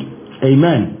truth.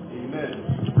 Amen.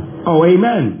 Amen. Oh,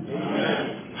 amen.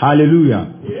 Amen. Hallelujah.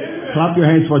 Amen. Clap your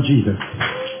hands for Jesus.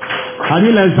 Have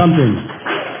you learned something?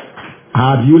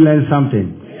 Have you learned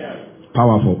something? Yes.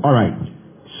 Powerful. All right.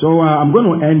 So I'm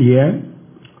going to end here.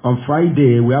 On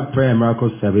Friday, we have prayer and miracle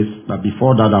service. But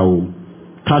before that, I will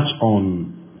touch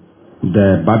on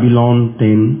the Babylon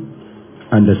thing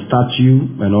and the statue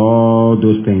and all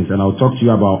those things. And I'll talk to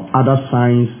you about other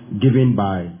signs given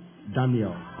by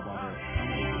Daniel.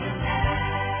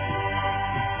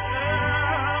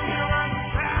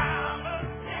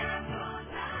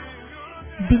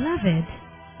 Beloved,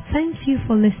 thank you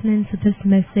for listening to this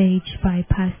message by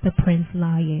Pastor Prince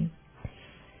Laye.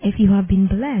 If you have been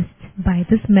blessed by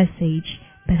this message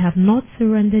but have not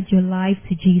surrendered your life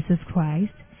to Jesus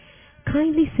Christ,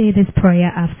 kindly say this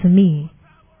prayer after me.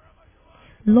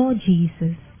 Lord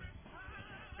Jesus,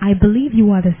 I believe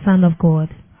you are the Son of God.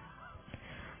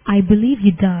 I believe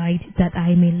you died that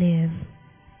I may live.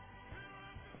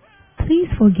 Please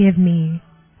forgive me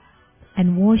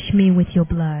and wash me with your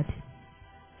blood.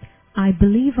 I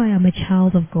believe I am a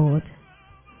child of God.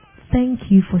 Thank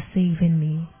you for saving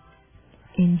me.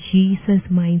 In Jesus'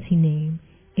 mighty name,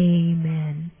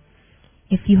 amen.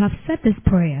 If you have said this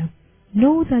prayer,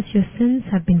 know that your sins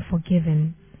have been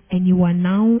forgiven and you are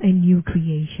now a new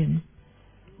creation.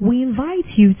 We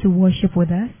invite you to worship with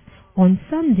us on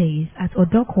Sundays at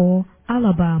Odoko,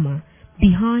 Alabama,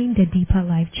 behind the Deeper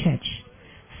Life Church.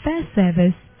 First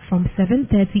service from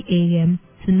 7:30 a.m.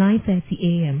 to 9:30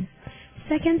 a.m.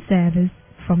 Second service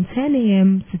from 10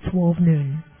 a.m. to 12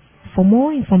 noon. For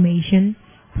more information,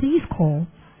 please call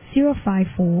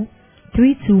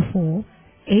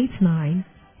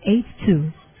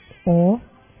 054-324-8982 or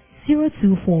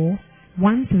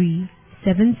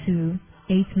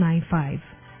 024-1372-895.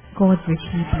 God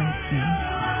richly bless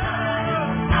you.